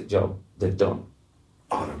fantastic job they've done.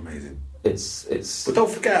 Oh, they're amazing. It's. But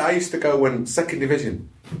don't forget, I used to go when second division.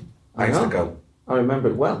 I used to go. I remember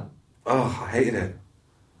it well. Oh, I hated it.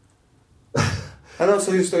 And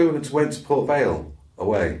also, we went to Port Vale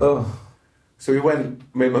away. Oh. So we went,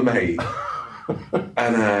 me and my mate,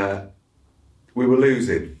 and we were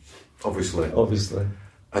losing, obviously.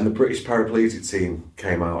 And the British paraplegic team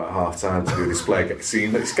came out at half time to do a display. See,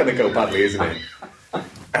 it's going to go badly, isn't it?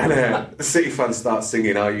 And the City fans start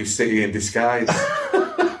singing, "Are you City in disguise?"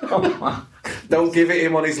 Don't give it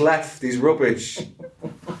him on his left, he's rubbish.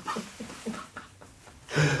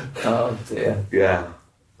 Oh dear. Yeah.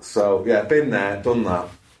 So, yeah, been there, done that.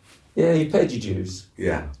 Yeah, you paid your dues.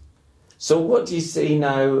 Yeah. So what do you see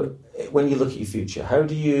now when you look at your future? How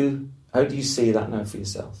do you see that now for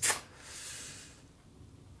yourself?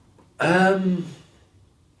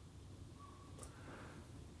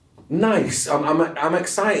 Nice. I'm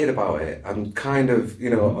excited about it. I'm kind of,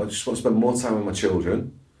 I just want to spend more time with my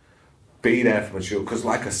children, be there for my children. Because,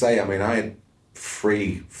 like I say, I mean, I had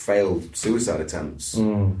 3 failed suicide attempts,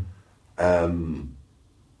 and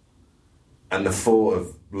the thought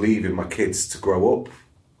of leaving my kids to grow up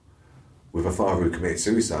with a father who committed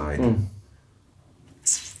suicide,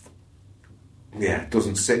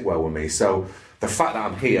 doesn't sit well with me. So the fact that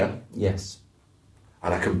I'm here, yes,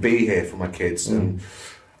 and I can be here for my kids, and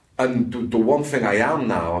the one thing I am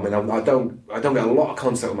now, I mean, I don't get a lot of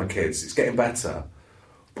contact with my kids. It's getting better,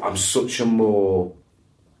 but I'm such a more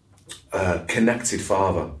connected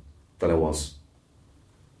father than I was.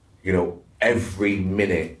 Every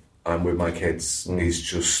minute I'm with my kids is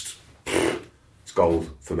just, it's gold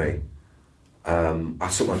for me. I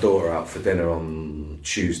took my daughter out for dinner on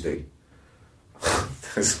Tuesday.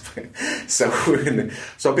 So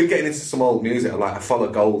I've been getting into some old music. I follow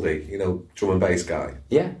Goldie, drum and bass guy.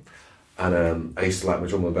 Yeah. And I used to like my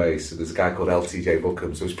drum and bass. So there's a guy called LTJ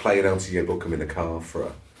Bookham. So I was playing LTJ Bookham in the car for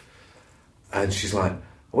her. And she's like,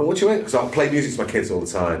 "Well, what do you think?" Because I play music to my kids all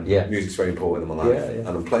the time. Yeah. Music's very important in my life. Yeah. And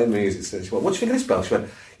I'm playing music. So she went, "What do you think of this, Belle?" She went,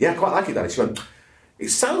 "Yeah, I quite like it, Daddy." She went, "It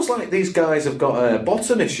sounds like these guys have got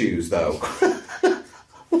bottom issues, though."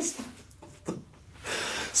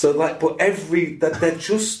 So, but they're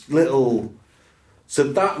just little. So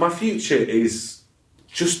that my future is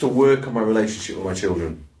just to work on my relationship with my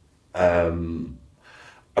children.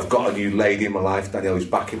 I've got a new lady in my life, Danielle, who's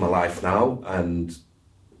back in my life now, and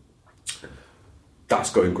that's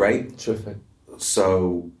going great. Terrific.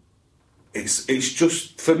 So it's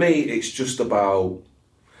just, for me, it's just about,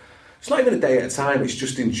 it's not even a day at a time, it's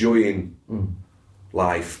just enjoying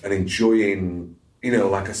life and enjoying,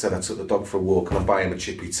 like I said, I took the dog for a walk and I buy him a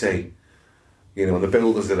chippy tea. And the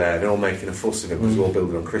builders are there, they're all making a fuss of him because they're all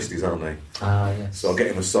building on Christie's, aren't they? Ah, yes. So I'll get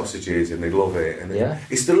him the sausages and they love it. And yeah.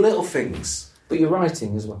 It's the little things. But you're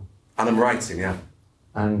writing as well. And I'm writing, yeah.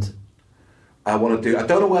 And I want to I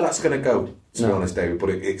don't know where that's going to go, to be honest, David, but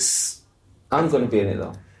it's... I'm going to be in it,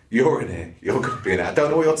 though. You're in it. You're going to be in it. I don't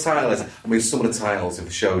know what your title is. I mean, some of the titles, if I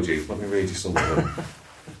showed you, let me read you some of them.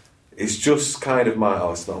 It's just kind of my...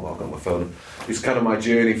 Oh, it's not what I've got on my phone. It's kind of my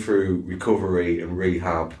journey through recovery and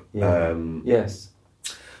rehab. Yeah. Yes.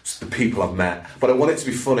 The people I've met. But I want it to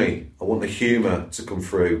be funny. I want the humour to come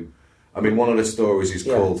through. I mean, one of the stories is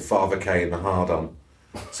called Father K and the Hard-On.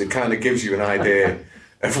 So it kind of gives you an idea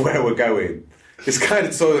of where we're going. It's kind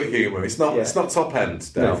of toilet humour. It's not It's not top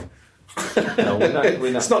end, Dave. No, we're not.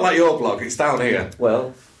 It's not like your blog. It's down here.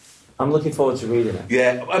 Well, I'm looking forward to reading it.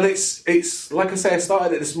 Yeah, and it's like I say, I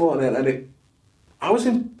started it this morning, and I was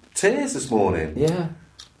in tears this morning. Yeah.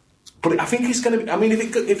 But I think it's going to be... I mean,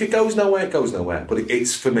 if it goes nowhere, it goes nowhere. But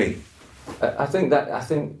it's for me. I think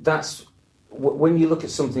that's... When you look at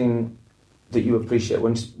something that you appreciate,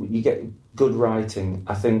 when you get good writing,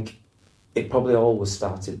 I think it probably always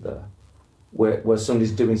started there. Where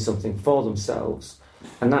somebody's doing something for themselves,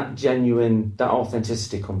 and that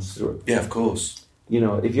authenticity comes through. Yeah, of course.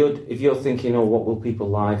 If you're thinking, oh, what will people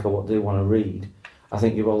like or what do they want to read, I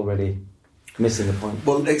think you're already missing the point.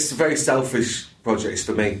 Well, it's a very selfish project. It's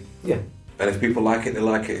for me. Yeah. And if people like it, they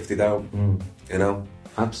like it. If they don't,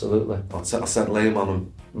 Absolutely. I'll send Liam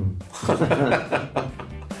on them.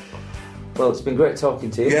 Well, it's been great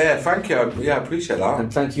talking to you. Yeah, thank you. I appreciate that.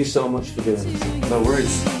 And thank you so much for doing this. No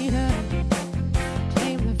worries.